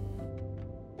important.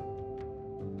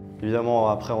 Évidemment,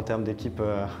 après en termes d'équipe,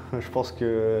 je pense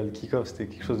que le kick-off c'était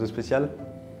quelque chose de spécial.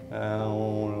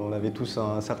 On avait tous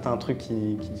un certain truc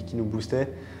qui nous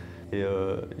boostait. Et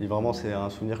vraiment, c'est un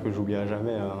souvenir que j'oublierai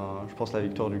jamais. Je pense la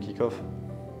victoire du kick-off,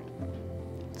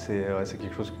 c'est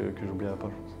quelque chose que j'oublierai pas,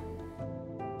 je pense.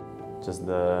 Just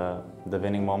the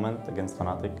winning moment against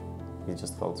Fnatic, it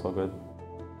just felt so good.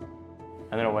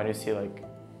 I don't know, when you see like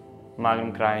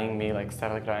Magnum crying, me like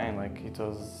started crying, like it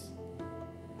was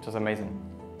amazing.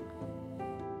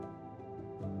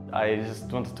 I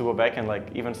just wanted to go back and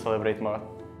like even celebrate more.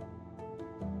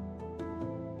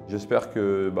 J'espère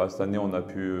que cette année on a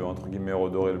pu entre guillemets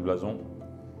redorer le blason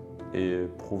et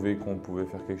prouver qu'on pouvait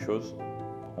faire quelque chose.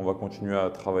 On va continuer à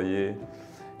travailler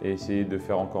et essayer de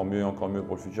faire encore mieux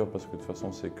pour le futur parce que de toute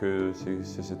façon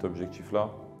c'est cet objectif-là.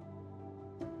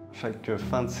 Chaque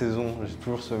fin de saison, j'ai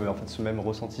toujours ce même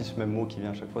ressenti, ce même mot qui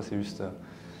vient à chaque fois, c'est juste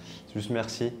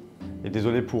merci. Et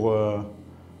désolé pour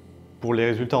les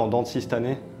résultats en dents de scie cette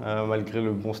année, malgré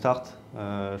le bon start.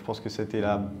 Je pense que c'était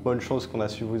la bonne chose qu'on a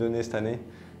su vous donner cette année.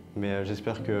 Mais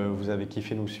j'espère que vous avez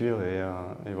kiffé nous suivre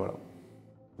et voilà.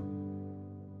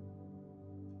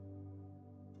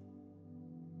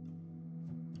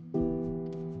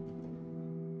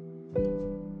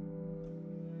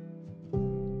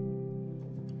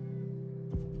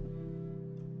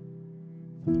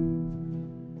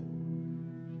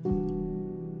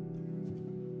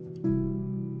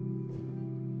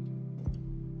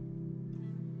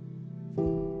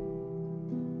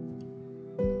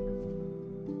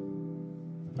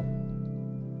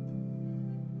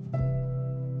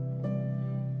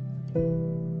 you.